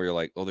it's gone." Where you're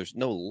like, "Oh, there's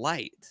no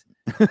light."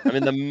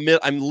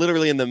 I'm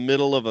literally in the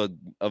middle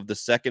of the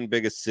second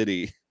biggest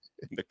city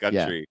in the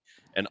country,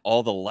 and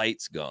all the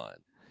lights gone.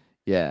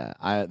 Yeah,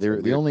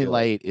 the only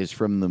light is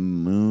from the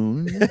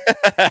moon.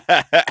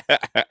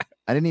 I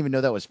didn't even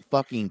know that was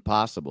fucking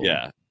possible.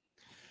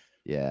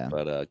 Yeah.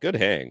 But good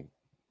hang.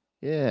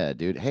 Yeah,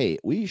 dude. Hey,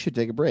 we should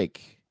take a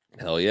break.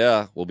 Hell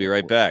yeah. We'll be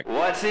right back.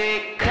 What's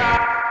it called?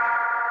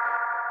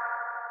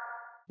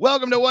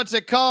 Welcome to What's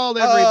It Called,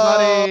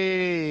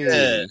 everybody.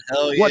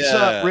 Hell yeah. What's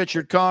up,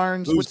 Richard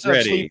Carnes? Who's What's ready?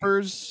 up,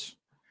 sleepers?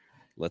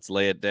 Let's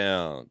lay it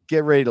down.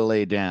 Get ready to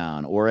lay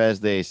down, or as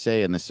they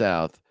say in the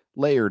South,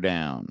 lay her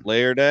down.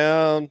 Lay her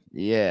down.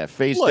 Yeah,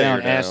 face Lay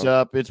down, her ass down.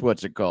 up. It's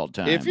What's It Called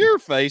time. If your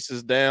face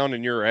is down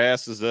and your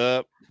ass is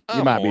up,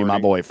 you might be my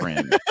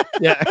boyfriend.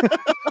 Yeah.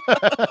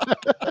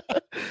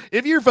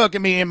 If you're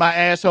fucking me in my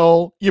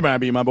asshole, you might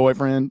be my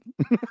boyfriend.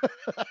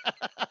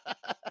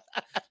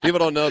 People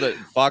don't know that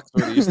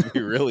Foxworthy used to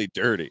be really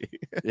dirty.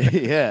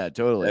 Yeah,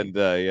 totally. And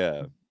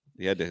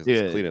he had to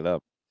clean it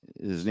up.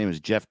 His name is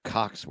Jeff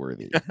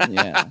Coxworthy.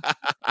 Yeah.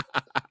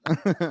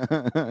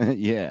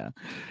 Yeah.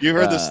 You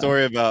heard the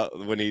story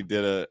about when he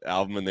did an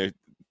album and they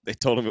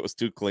told him it was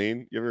too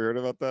clean. You ever heard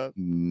about that?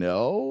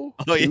 No.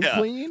 Oh, too yeah.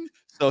 clean?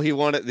 So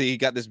he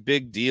got this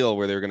big deal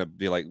where they're gonna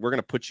be like, we're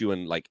gonna put you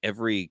in like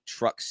every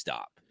truck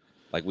stop.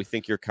 Like, we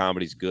think your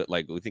comedy's good.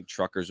 Like, we think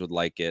truckers would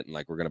like it, and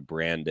like we're gonna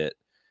brand it.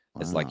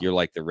 It's like you're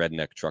like the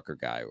redneck trucker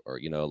guy, or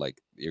like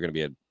you're gonna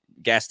be at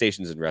gas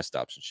stations and rest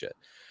stops and shit.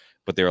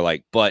 But they were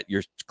like, but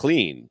you're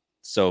clean.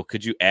 So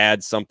could you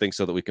add something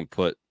so that we can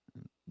put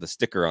the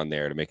sticker on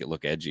there to make it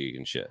look edgy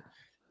and shit?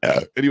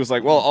 And he was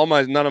like, well,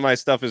 none of my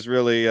stuff is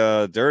really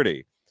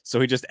dirty. So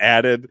he just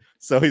added.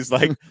 So he's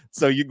like,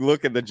 so you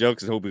look at the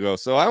jokes and he'll go,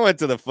 so I went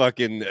to the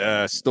fucking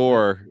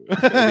store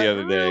the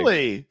other day.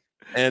 Really?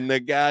 And the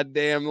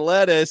goddamn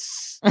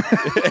lettuce.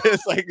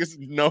 It's like there's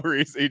no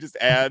reason. He just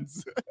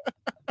adds.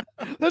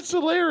 That's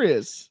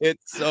hilarious.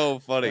 It's so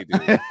funny,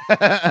 dude.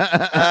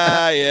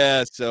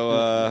 Yeah.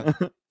 So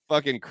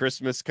fucking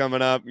Christmas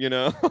coming up,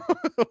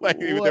 like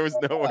there was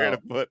nowhere to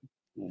put.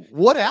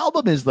 What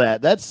album is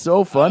that? That's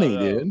so funny,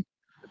 dude.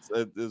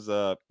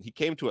 He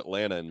came to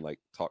Atlanta and like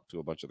talked to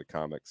a bunch of the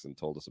comics and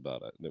told us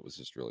about it, and it was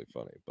just really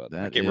funny. But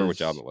I can't remember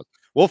which album it was.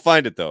 We'll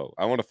find it though.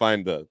 I want to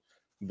find the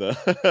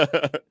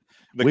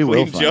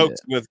clean jokes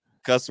with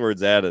cuss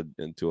words added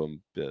into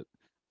them bit.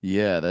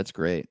 Yeah, that's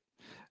great.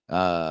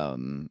 Our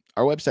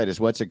website is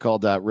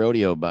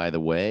whatsitcalled.rodeo, by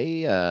the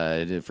way,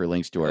 for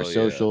links to our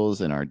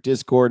socials and our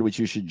Discord, which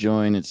you should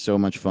join. It's so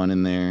much fun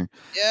in there.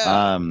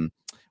 Yeah.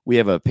 We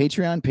have a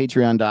Patreon,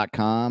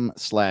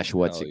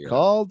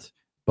 patreon.com/whatsitcalled.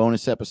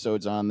 Bonus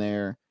episodes on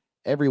there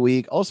every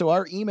week. Also,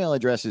 our email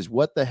address is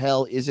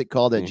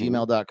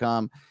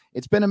whatthehellisitcalled@gmail.com.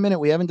 It's been a minute.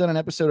 We haven't done an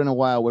episode in a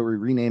while where we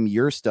rename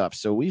your stuff.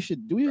 So we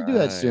should do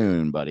that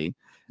soon, buddy.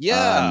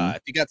 Yeah.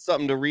 If you got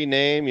something to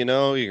rename, you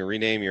can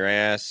rename your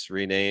ass,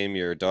 rename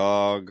your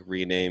dog,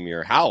 rename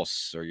your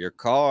house or your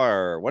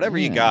car, whatever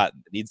you got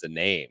that needs a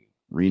name.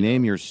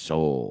 Rename your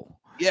soul.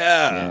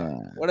 Yeah.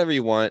 Whatever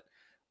you want.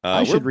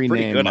 I should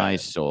rename my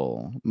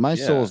soul. My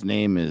soul's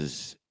name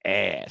is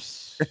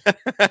Ass.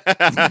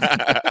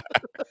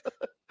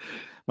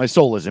 My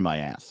soul is in my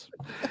ass.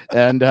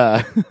 And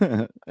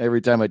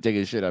every time I take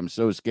a shit, I'm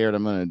so scared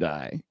I'm gonna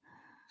die.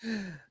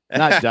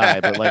 Not die,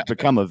 but like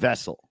become a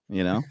vessel,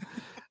 you know?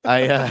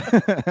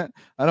 I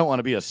I don't want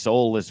to be a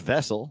soulless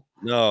vessel.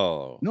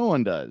 No. No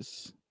one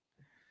does.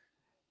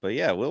 But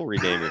yeah, we'll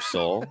rename your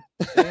soul.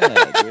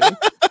 Yeah, dude.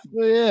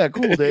 Well, yeah,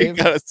 cool, You Dave.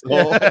 got a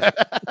soul.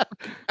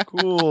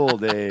 Cool,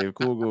 Dave.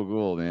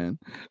 Cool, man.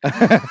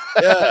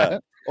 Yeah.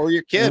 Or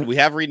your kid. We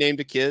have renamed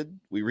a kid.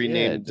 We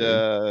renamed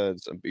dude.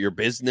 your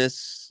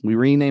business. We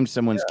renamed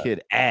someone's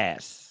kid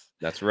Ass.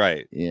 That's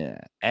right. Yeah,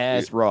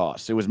 Ass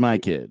Ross. It was my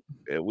kid.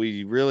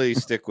 We really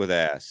stick with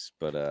ass,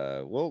 but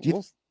we'll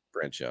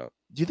branch out.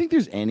 Do you think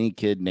there's any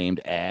kid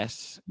named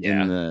Ass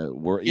in the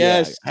world?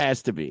 Yes. Yeah, it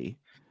has to be.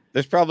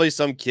 There's probably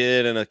some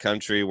kid in a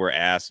country where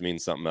ass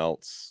means something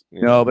else.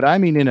 You No, know? but I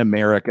mean in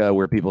America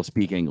where people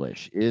speak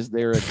English. Is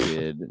there a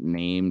kid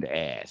named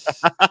Ass?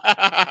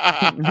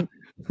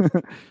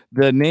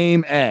 The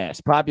name Ass,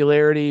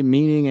 popularity,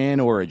 meaning,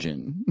 and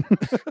origin.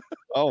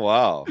 Oh,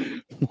 wow.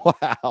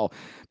 Wow.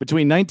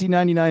 Between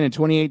 1999 and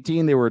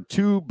 2018, there were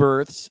 2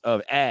 births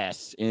of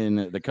Ass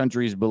in the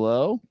countries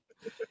below.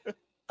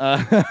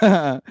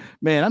 Man,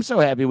 I'm so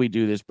happy we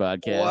do this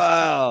podcast.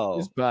 Wow.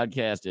 This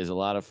podcast is a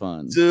lot of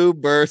fun. 2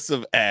 births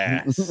of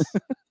ass.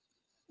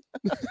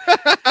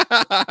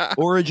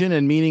 Origin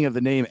and meaning of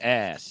the name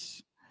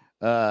Ass.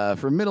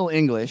 From Middle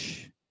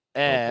English,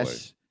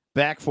 ass,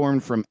 back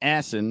formed from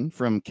assen,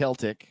 from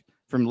Celtic,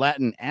 from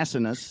Latin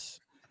asinus,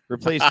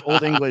 replaced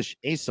Old English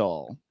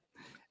asol.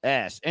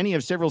 Ass, any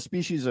of several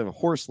species of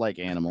horse-like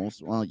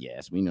animals. Well,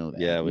 yes, we know that.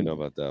 Yeah, we know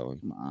about that one.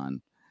 Come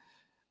on.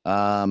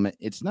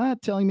 It's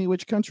not telling me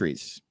which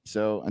countries.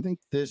 So I think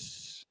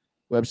this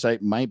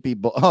website might be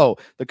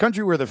the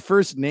country where the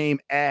first name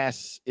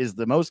Ass is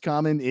the most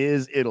common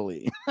is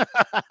Italy.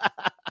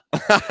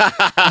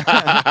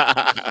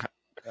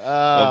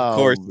 Of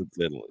course it's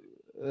Italy.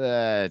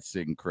 That's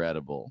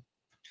incredible.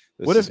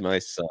 This is my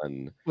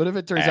son. What if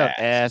it turns out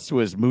Ass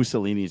was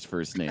Mussolini's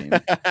first name?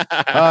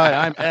 Hi,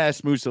 I'm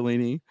Ass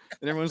Mussolini.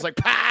 And everyone's like,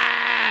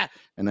 "Pah!"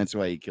 And that's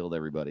why he killed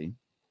everybody.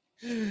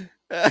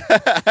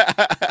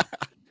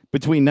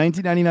 Between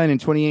 1999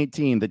 and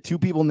 2018, the 2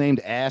 people named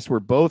Ass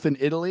were both in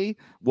Italy.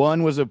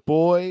 One was a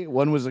boy,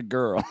 one was a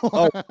girl.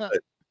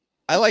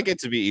 I like it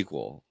to be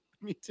equal.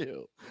 Me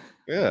too.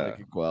 Yeah. I like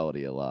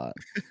equality a lot.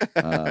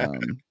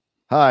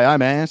 Hi,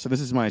 I'm Ass, and this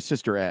is my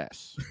sister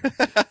Ass.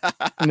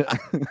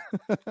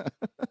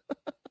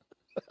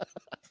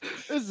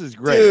 This is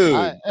great.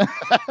 Dude.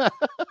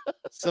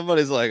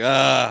 Somebody's like,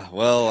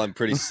 well, I'm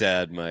pretty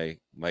sad. My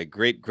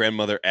great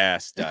grandmother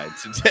Ass died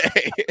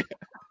today.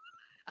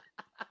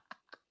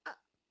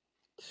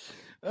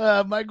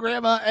 My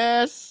grandma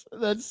Ass.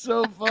 That's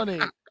so funny.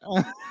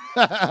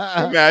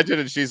 Imagine,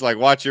 and she's like,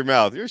 "Watch your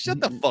mouth." You're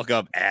shut the fuck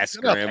up, ass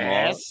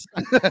grandma.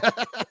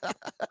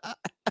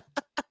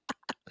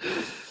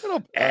 Shut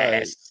up,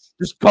 ass.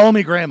 Just call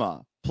me grandma.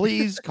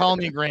 Please call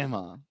me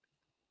grandma.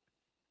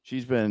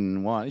 She's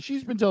been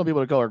telling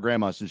people to call her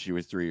grandma since she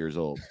was 3 years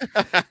old.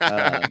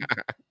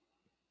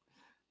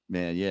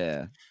 Man,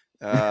 yeah.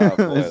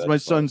 Boy, this is my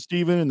son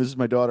Steven, and this is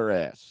my daughter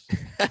Ass.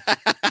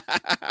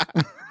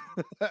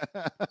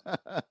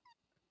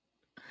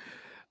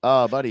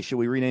 Buddy, should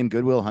we rename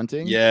Goodwill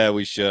Hunting? Yeah,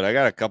 we should. I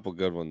got a couple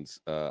good ones.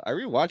 I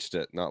rewatched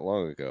it not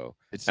long ago,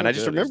 and I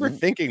just remember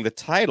thinking the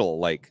title,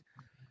 like,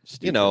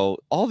 stupid. You know,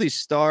 all these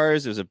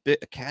stars. It was a big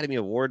Academy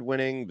Award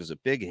winning. It was a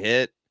big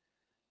hit.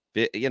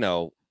 You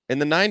know, in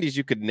the 90s,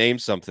 you could name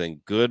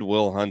something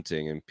Goodwill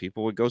Hunting, and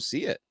people would go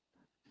see it.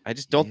 I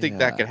just don't think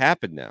that could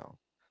happen now.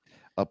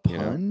 A pun? You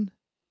know?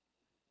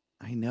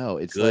 I know.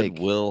 It's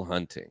Goodwill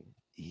Hunting.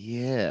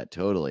 Yeah,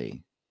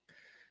 totally.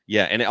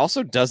 Yeah, and it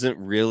also doesn't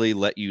really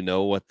let you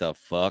know what the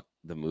fuck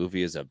the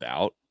movie is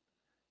about.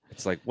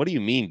 It's like, what do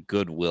you mean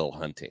Goodwill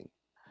Hunting?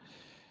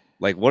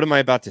 Like, what am I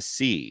about to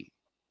see?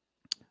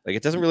 Like,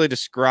 it doesn't really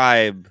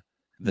describe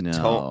the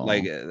tone.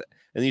 Like,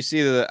 and you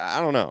see I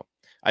don't know.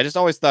 I just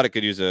always thought it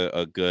could use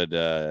a good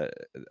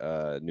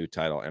new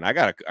title, and I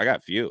got a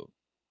few.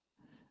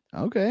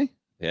 Okay.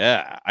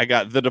 Yeah, I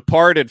got The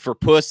Departed for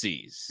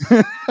pussies.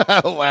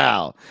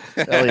 Wow.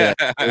 Hell yeah.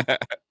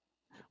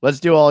 Let's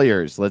do all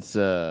yours. Let's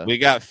we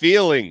got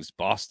Feelings,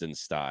 Boston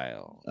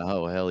Style.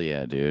 Oh, hell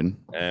yeah, dude.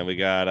 And we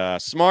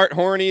got Smart,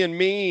 Horny, and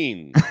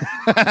Mean.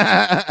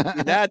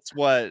 That's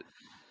what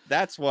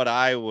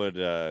I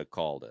would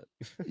called it.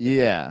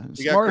 Yeah. You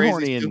Smart, got Crazy,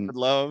 Horny, and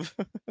Love.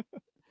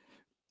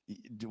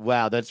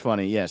 Wow, that's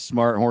funny. Yeah,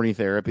 Smart, Horny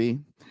Therapy.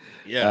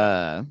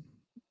 Yeah.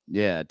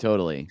 Yeah,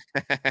 totally.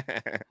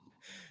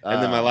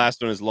 And then my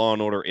last one is Law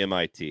and Order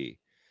MIT.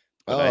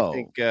 But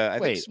I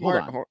think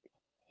Smart.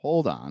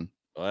 Hold on.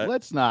 What?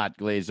 Let's not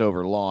glaze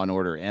over Law and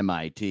Order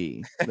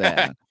MIT.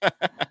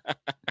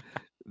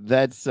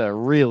 That's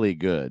really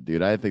good,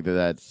 dude. I think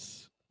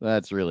that's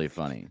really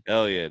funny.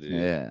 Hell yeah, dude.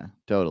 Yeah,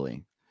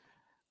 totally.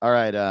 All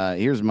right,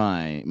 here's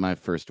my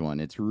first one.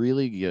 It's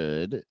really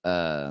good.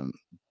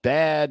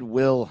 Bad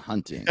Will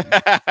Hunting.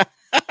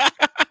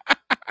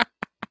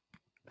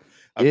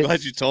 I'm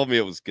glad you told me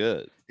it was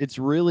good. It's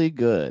really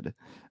good.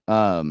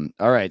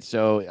 All right,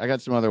 so I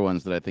got some other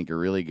ones that I think are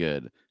really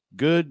good.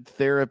 Good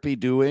therapy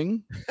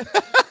doing.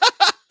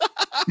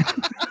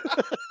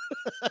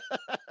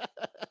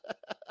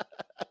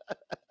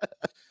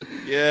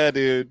 Yeah,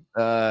 dude.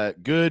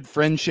 Good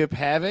friendship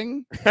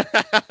having.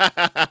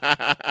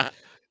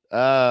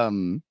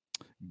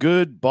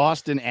 Good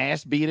Boston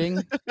ass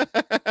beating.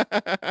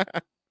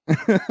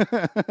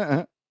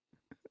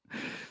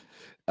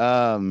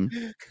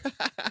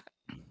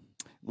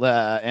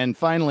 And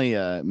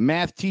finally,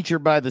 math teacher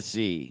by the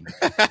sea.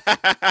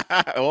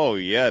 Oh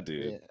yeah,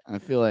 dude. Yeah, I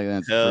feel like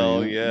that's Hell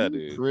pretty, yeah,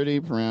 dude. pretty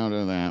proud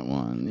of that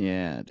one.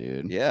 Yeah,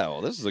 dude. Yeah,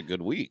 well, this is a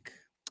good week.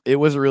 It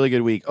was a really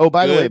good week. Oh,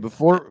 by the way, Good.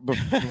 before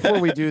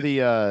we do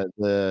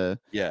the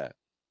Yeah.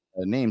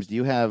 names, do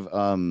you have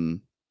Oh,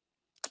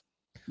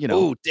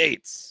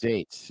 dates.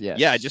 Yes.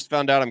 Yeah, I just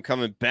found out I'm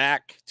coming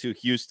back to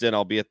Houston.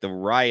 I'll be at the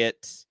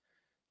Riot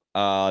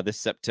this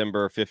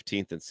September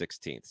 15th and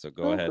 16th. So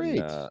go ahead great.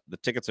 and the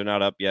tickets are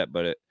not up yet,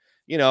 but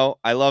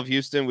I love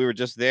Houston. We were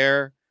just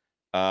there.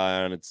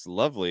 And it's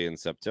lovely in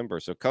September.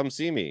 So come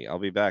see me. I'll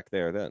be back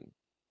there then.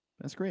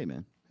 That's great,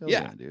 man. Hell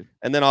yeah, dude.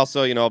 And then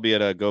also, I'll be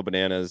at Go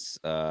Bananas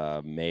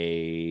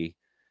May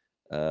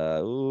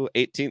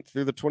 18th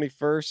through the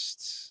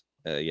 21st.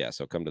 Yeah,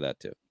 so come to that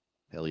too.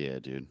 Hell yeah,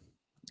 dude.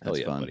 Hell That's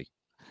yeah, fun.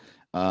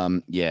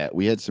 buddy. Yeah,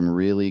 we had some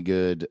really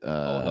good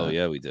hell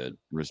yeah, we did.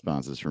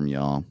 responses from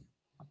y'all.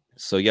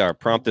 So yeah, our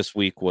prompt this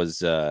week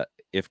was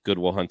if Good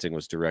Will Hunting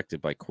was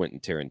directed by Quentin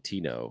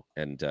Tarantino.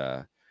 And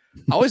I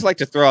always like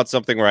to throw out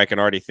something where I can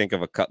already think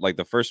of a cut. Like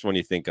the first one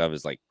you think of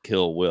is like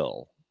Kill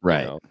Will.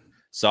 Right.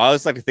 So I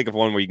always like to think of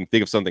one where you can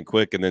think of something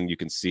quick and then you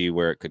can see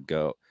where it could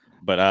go.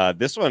 But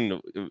this one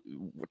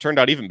turned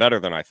out even better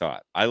than I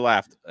thought. I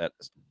laughed at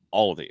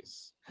all of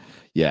these.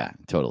 Yeah,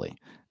 totally.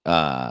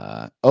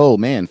 Oh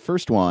man,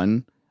 first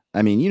one.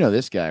 I mean,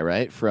 this guy,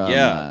 right? From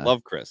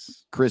love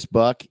Chris. Chris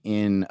Buck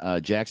in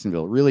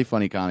Jacksonville. Really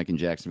funny comic in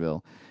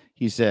Jacksonville.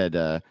 He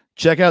said,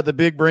 check out the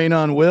big brain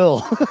on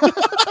Will.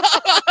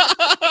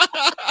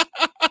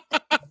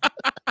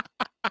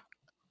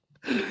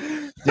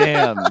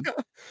 Damn.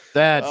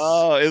 That's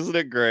isn't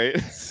it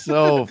great?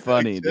 So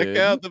funny, dude. Check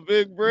out the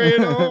big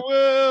brain on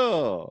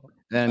Will.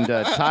 And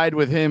tied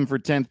with him for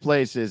 10th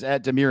place is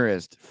at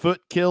Demirest,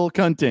 Foot Kill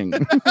Cunting.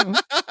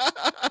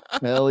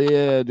 Hell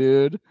yeah,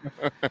 dude.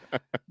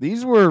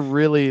 These were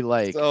really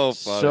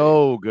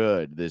so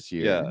good this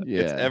year.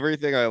 Yeah. It's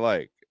everything I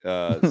like.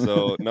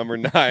 So number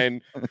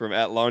 9 from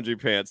at Laundry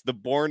Pants, The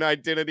Bourne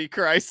Identity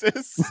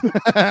Crisis. It's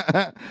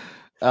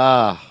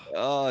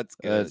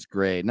good. That's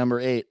great. Number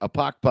 8,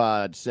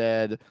 Apocpod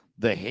said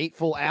The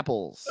Hateful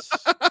Apples.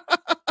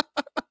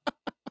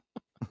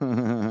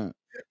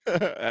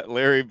 At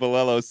Larry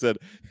Bolello said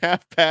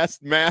half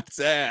past math's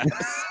ass.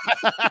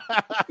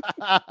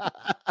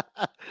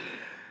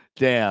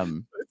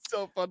 Damn. It's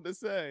so fun to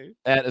say.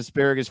 At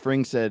Asparagus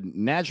Spring said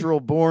natural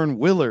born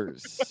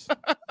Willers.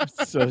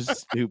 So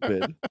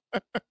stupid.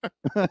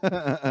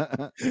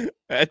 At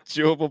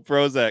Chewable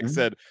Prozac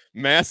said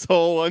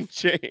Masshole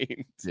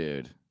Unchained.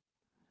 Dude,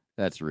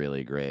 that's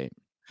really great.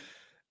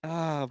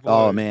 Boy.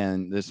 Oh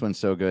man, this one's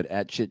so good.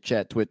 At Chit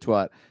Chat Twit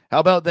Twat. How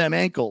about them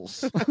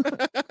ankles?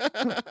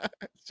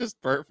 It's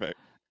just perfect.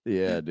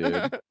 Yeah,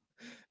 dude.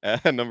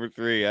 Number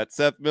 3, at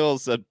Seth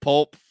Mills said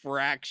Pulp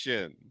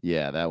Fraction.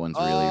 Yeah, that one's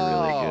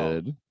really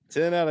good.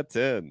 10 out of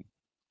 10.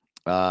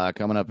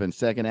 Coming up in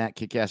second at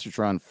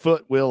Kickastratron,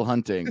 Foot Will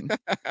Hunting.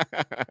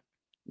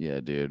 Yeah,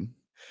 dude.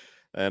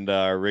 And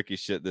Ricky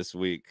shit this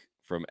week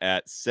from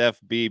at Seth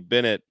B.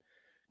 Bennett.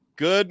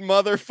 Good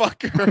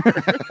motherfucker.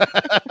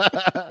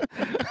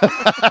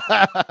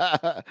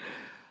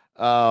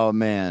 Oh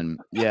man,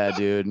 yeah,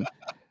 dude.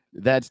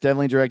 That's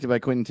definitely directed by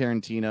Quentin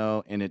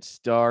Tarantino, and it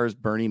stars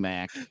Bernie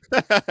Mac.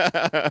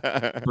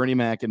 Bernie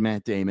Mac and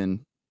Matt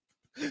Damon.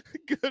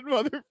 Good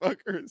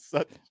motherfucker is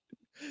such.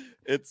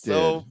 It's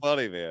so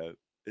funny, man.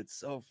 It's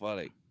so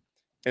funny,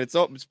 and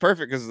it's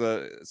perfect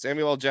because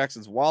Samuel L.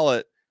 Jackson's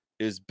wallet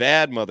is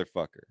bad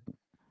motherfucker,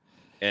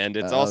 and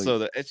it's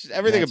also it's just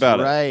everything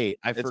about it. Right,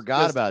 I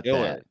forgot about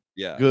that.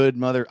 Yeah, good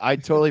mother. I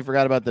totally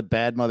forgot about the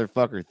bad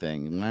motherfucker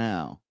thing.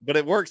 Wow, but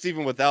it works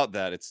even without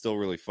that. It's still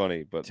really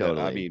funny. But totally.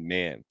 I mean,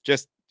 man,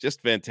 just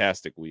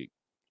fantastic week.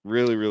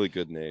 Really, really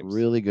good names.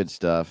 Really good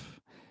stuff.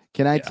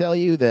 Can I tell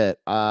you that,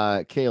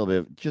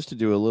 Caleb, just to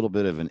do a little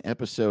bit of an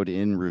episode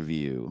in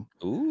review?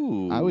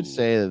 Ooh, I would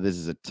say that this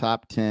is a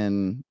top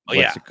 10.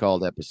 What's it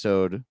called?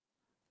 Episode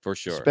for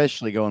sure.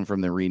 Especially going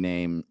from the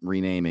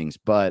renamings.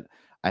 But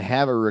I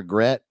have a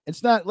regret.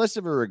 It's not less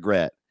of a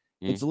regret.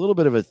 It's a little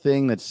bit of a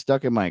thing that's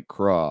stuck in my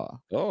craw.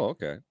 Oh,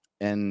 okay.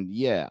 And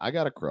yeah, I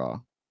got a craw.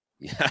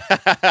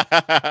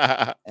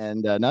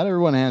 And not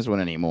everyone has one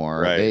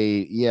anymore. Right.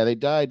 They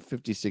died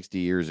 50, 60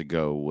 years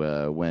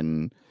ago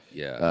when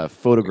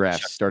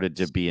photographs started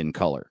to be in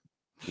color.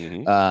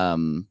 Mm-hmm.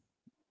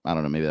 I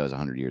don't know, maybe that was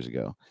 100 years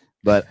ago.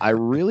 But I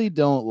really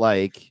don't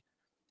like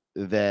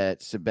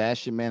that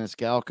Sebastian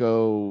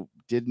Maniscalco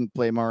didn't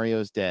play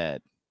Mario's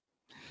dad.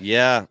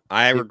 Yeah,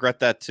 I regret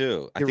that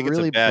too. I think it's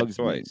a bad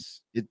choice.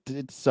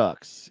 It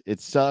sucks. It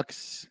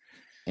sucks.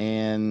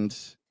 and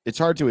it's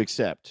hard to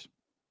accept,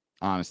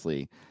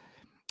 honestly.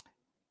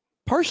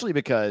 Partially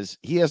because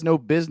he has no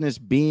business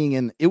being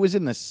in. It was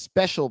in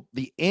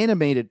the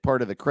animated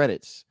part of the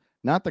credits,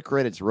 not the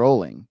credits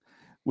rolling.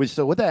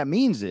 So what that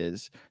means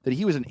is that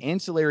he was an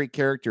ancillary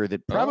character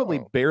that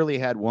probably barely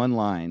had one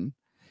line,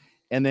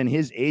 and then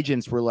his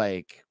agents were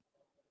like,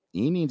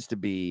 he needs to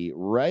be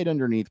right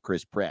underneath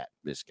Chris Pratt.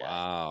 This guy.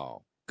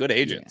 Wow, good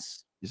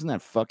agents. Yeah. Isn't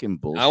that fucking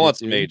bullshit? I want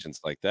some dude? agents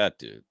like that,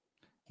 dude.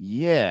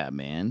 Yeah,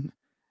 man.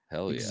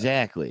 Hell yeah.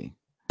 Exactly.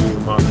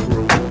 My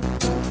crew.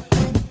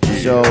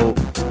 So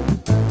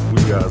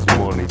We got some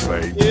money,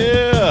 baby.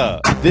 Yeah.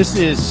 this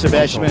is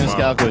Sebastian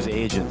Maniscalco's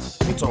agents.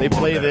 They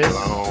play this.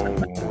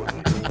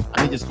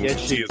 They just get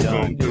shit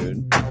done,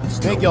 dude.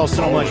 Thank y'all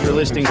so much for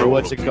listening to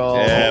What's It Called?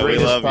 Yeah, the we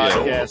greatest love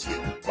you.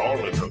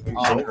 podcast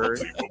on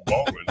Earth.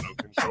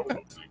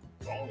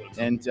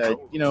 And,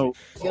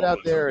 get out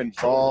there and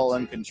ball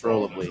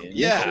uncontrollably. And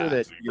Yeah. Make sure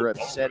that you're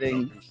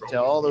upsetting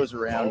to all those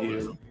around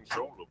you.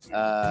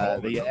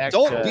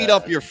 Don't beat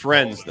up your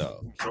friends,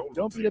 though.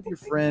 Don't beat up your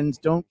friends.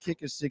 Don't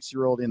kick a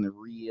 6-year-old in the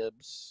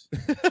ribs.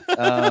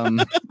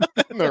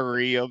 The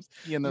ribs.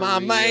 In the My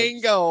ribs.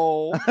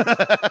 mango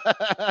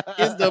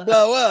is to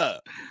blow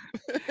up.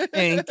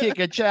 And kick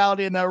a child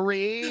in the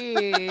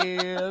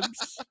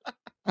ribs.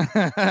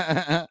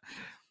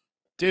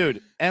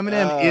 Dude,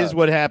 Eminem is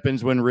what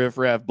happens when Riff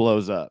Raff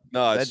blows up.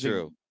 No, it's That's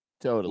true.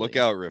 Totally. Look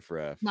out, Riff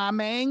Raff. My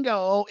main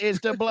goal is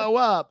to blow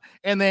up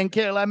and then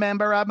kill a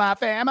member of my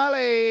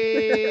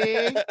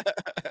family.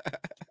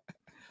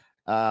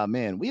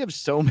 Man, we have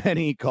so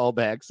many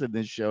callbacks in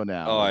this show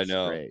now. Oh, I It's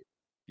know. Great.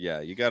 Yeah,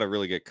 you got to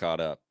really get caught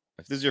up.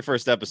 If this is your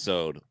first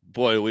episode,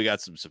 boy, we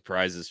got some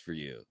surprises for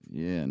you.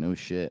 Yeah, no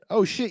shit.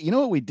 Oh, shit. You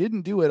know what we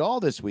didn't do at all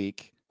this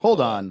week? Hold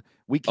on.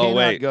 We Oh, cannot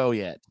wait. go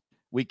yet.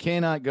 We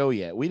cannot go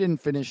yet. We didn't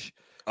finish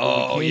what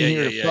Oh, we yeah, came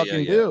here yeah, to yeah, fucking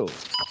yeah. do.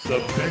 The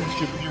Ben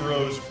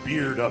Shapiro's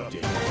beard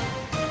update.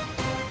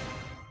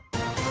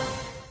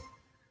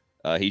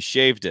 He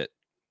shaved it.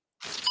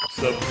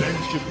 The Ben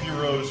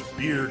Shapiro's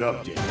beard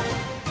update.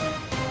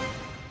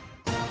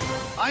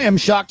 I am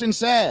shocked and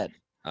sad.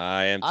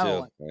 I am too. I I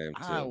don't- am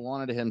I too.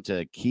 wanted him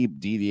to keep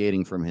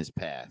deviating from his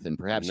path and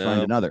perhaps No.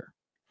 find another,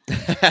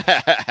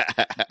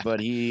 but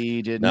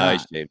he did No, he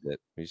not. shaved it.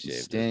 He He's shaved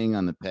it. staying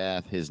on the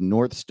path, his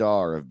North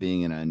Star of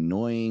being an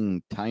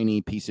annoying,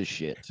 tiny piece of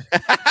shit.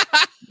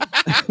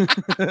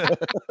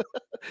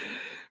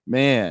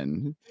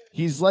 Man,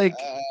 he's like,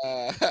 you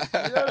know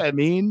what I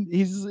mean?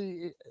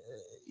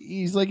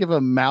 He's like if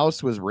a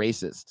mouse was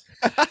racist.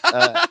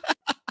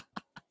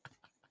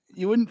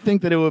 You wouldn't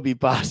think that it would be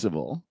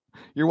possible.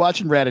 You're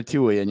watching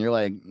Ratatouille and you're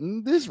like,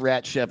 this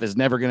rat chef is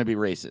never going to be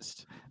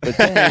racist. But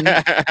then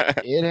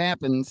it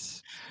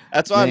happens.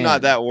 That's why I'm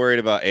not Man. that worried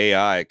about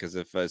AI, because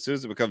if as soon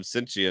as it becomes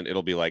sentient,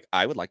 it'll be like,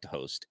 I would like to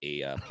host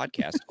a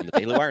podcast on the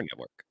Daily Wire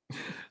Network.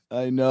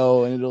 I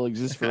know, and it'll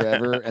exist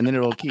forever, and then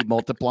it'll keep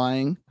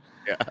multiplying.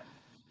 Yeah.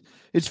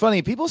 It's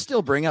funny. People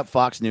still bring up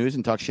Fox News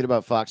and talk shit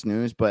about Fox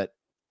News, but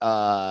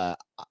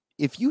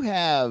if you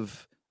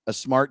have a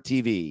smart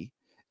TV,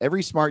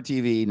 every smart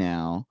TV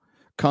now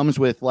comes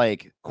with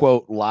like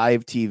quote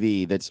live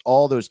TV. That's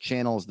all those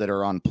channels that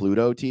are on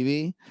Pluto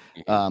TV,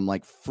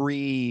 like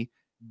free,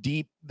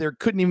 deep. There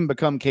couldn't even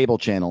become cable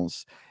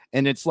channels,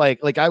 and it's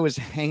like I was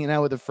hanging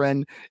out with a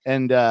friend,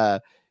 and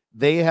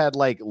they had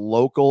like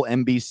local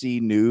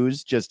NBC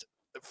news just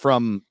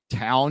from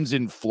towns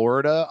in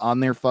Florida on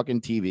their fucking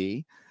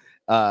TV.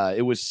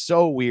 It was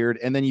so weird.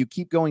 And then you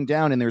keep going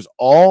down, and there's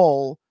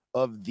all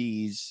of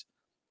these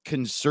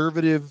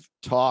conservative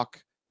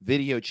talk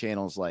video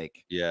channels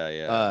like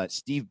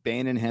Steve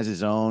Bannon has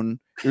his own.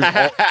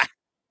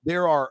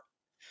 There are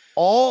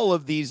all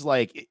of these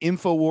like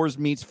InfoWars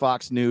meets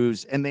Fox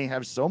News, and they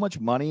have so much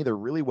money. They're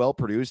really well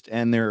produced,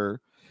 and they're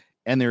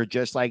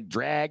just like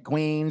drag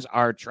queens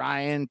are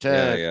trying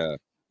to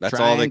That's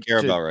all they trying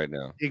care to- about right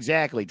now.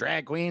 exactly.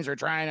 Drag queens are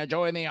trying to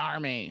join the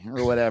army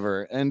or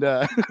whatever. And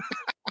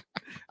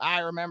I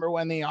remember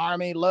when the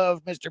army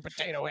loved Mr.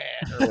 Potato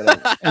Head or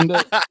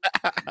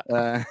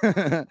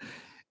whatever.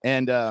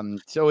 And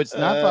so it's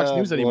not Fox Oh,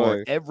 News anymore.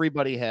 boy.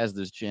 Everybody has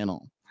this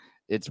channel.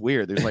 It's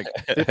weird. There's like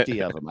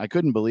 50 of them. I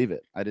couldn't believe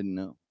it. I didn't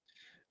know.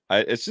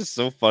 It's just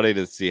so funny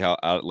to see how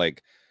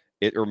like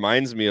it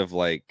reminds me of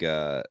like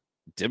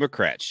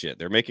Democrat shit.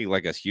 They're making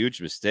like a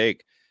huge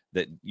mistake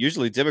that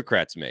usually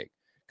Democrats make,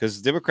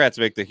 because Democrats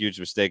make the huge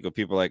mistake of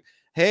people like,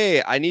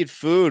 hey, I need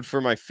food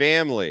for my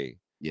family.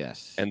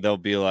 Yes. And they'll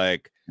be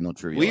like, And they'll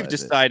trivialize we've it.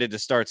 decided to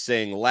start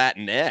saying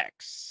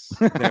Latinx.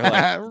 They're like,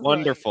 Right.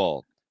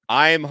 wonderful.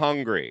 I'm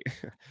hungry.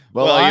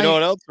 Well, Well, you I- know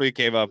what else we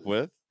came up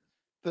with?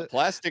 The-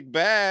 Plastic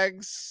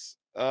bags.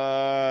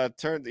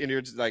 Turned, and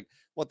you're just like,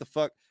 what the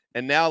fuck?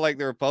 And now, like,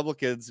 the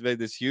Republicans made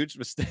this huge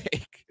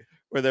mistake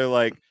where they're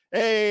like,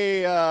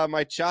 hey,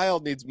 my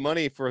child needs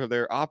money for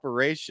their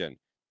operation.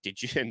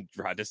 Did you? And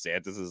Ron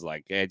DeSantis is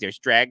like, hey, there's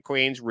drag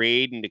queens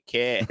raiding the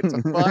kids.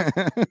 What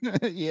the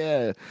fuck?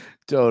 Yeah,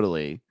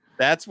 totally.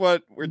 That's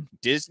what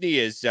Disney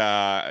is.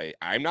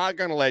 I'm not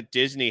gonna let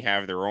Disney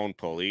have their own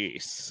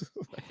police.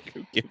 Like,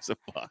 who gives a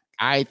fuck?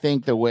 I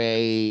think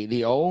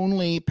the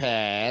only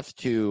path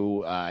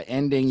to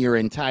ending your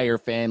entire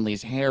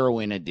family's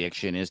heroin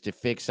addiction is to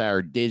fix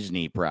our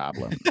Disney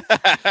problem.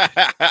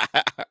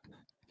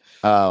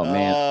 Oh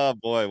man. Oh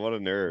boy, what a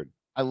nerd.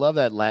 I love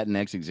that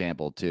Latinx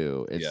example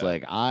too. It's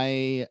like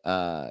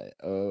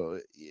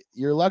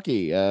you're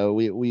lucky.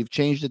 We've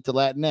changed it to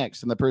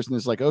Latinx, and the person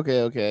is like,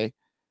 okay.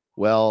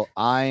 Well,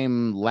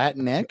 I'm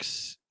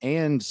Latinx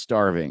and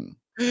starving.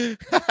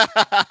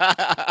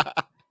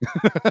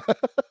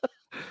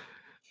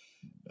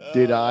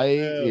 Did I?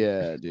 Man.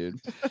 Yeah, dude.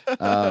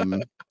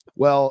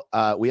 Well,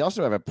 we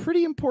also have a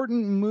pretty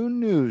important moon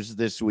news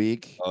this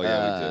week. Oh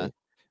yeah,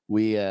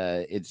 we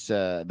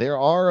do. There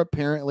are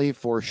apparently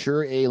for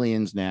sure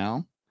aliens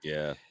now.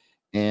 Yeah.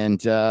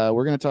 And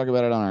we're going to talk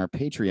about it on our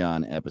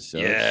Patreon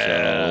episode.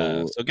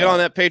 Yeah. So get on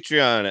that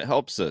Patreon. It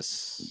helps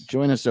us.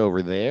 Join us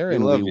over there, We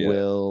and love we ya.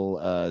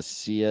 will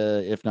see you,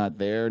 if not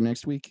there,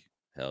 next week.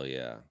 Hell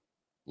yeah.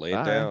 Lay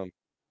Bye. it down.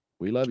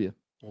 We love you.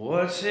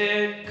 What's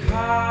it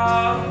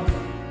called?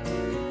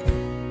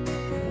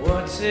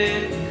 What's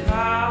it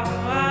called?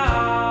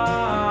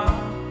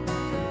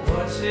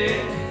 What's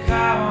it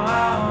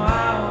called?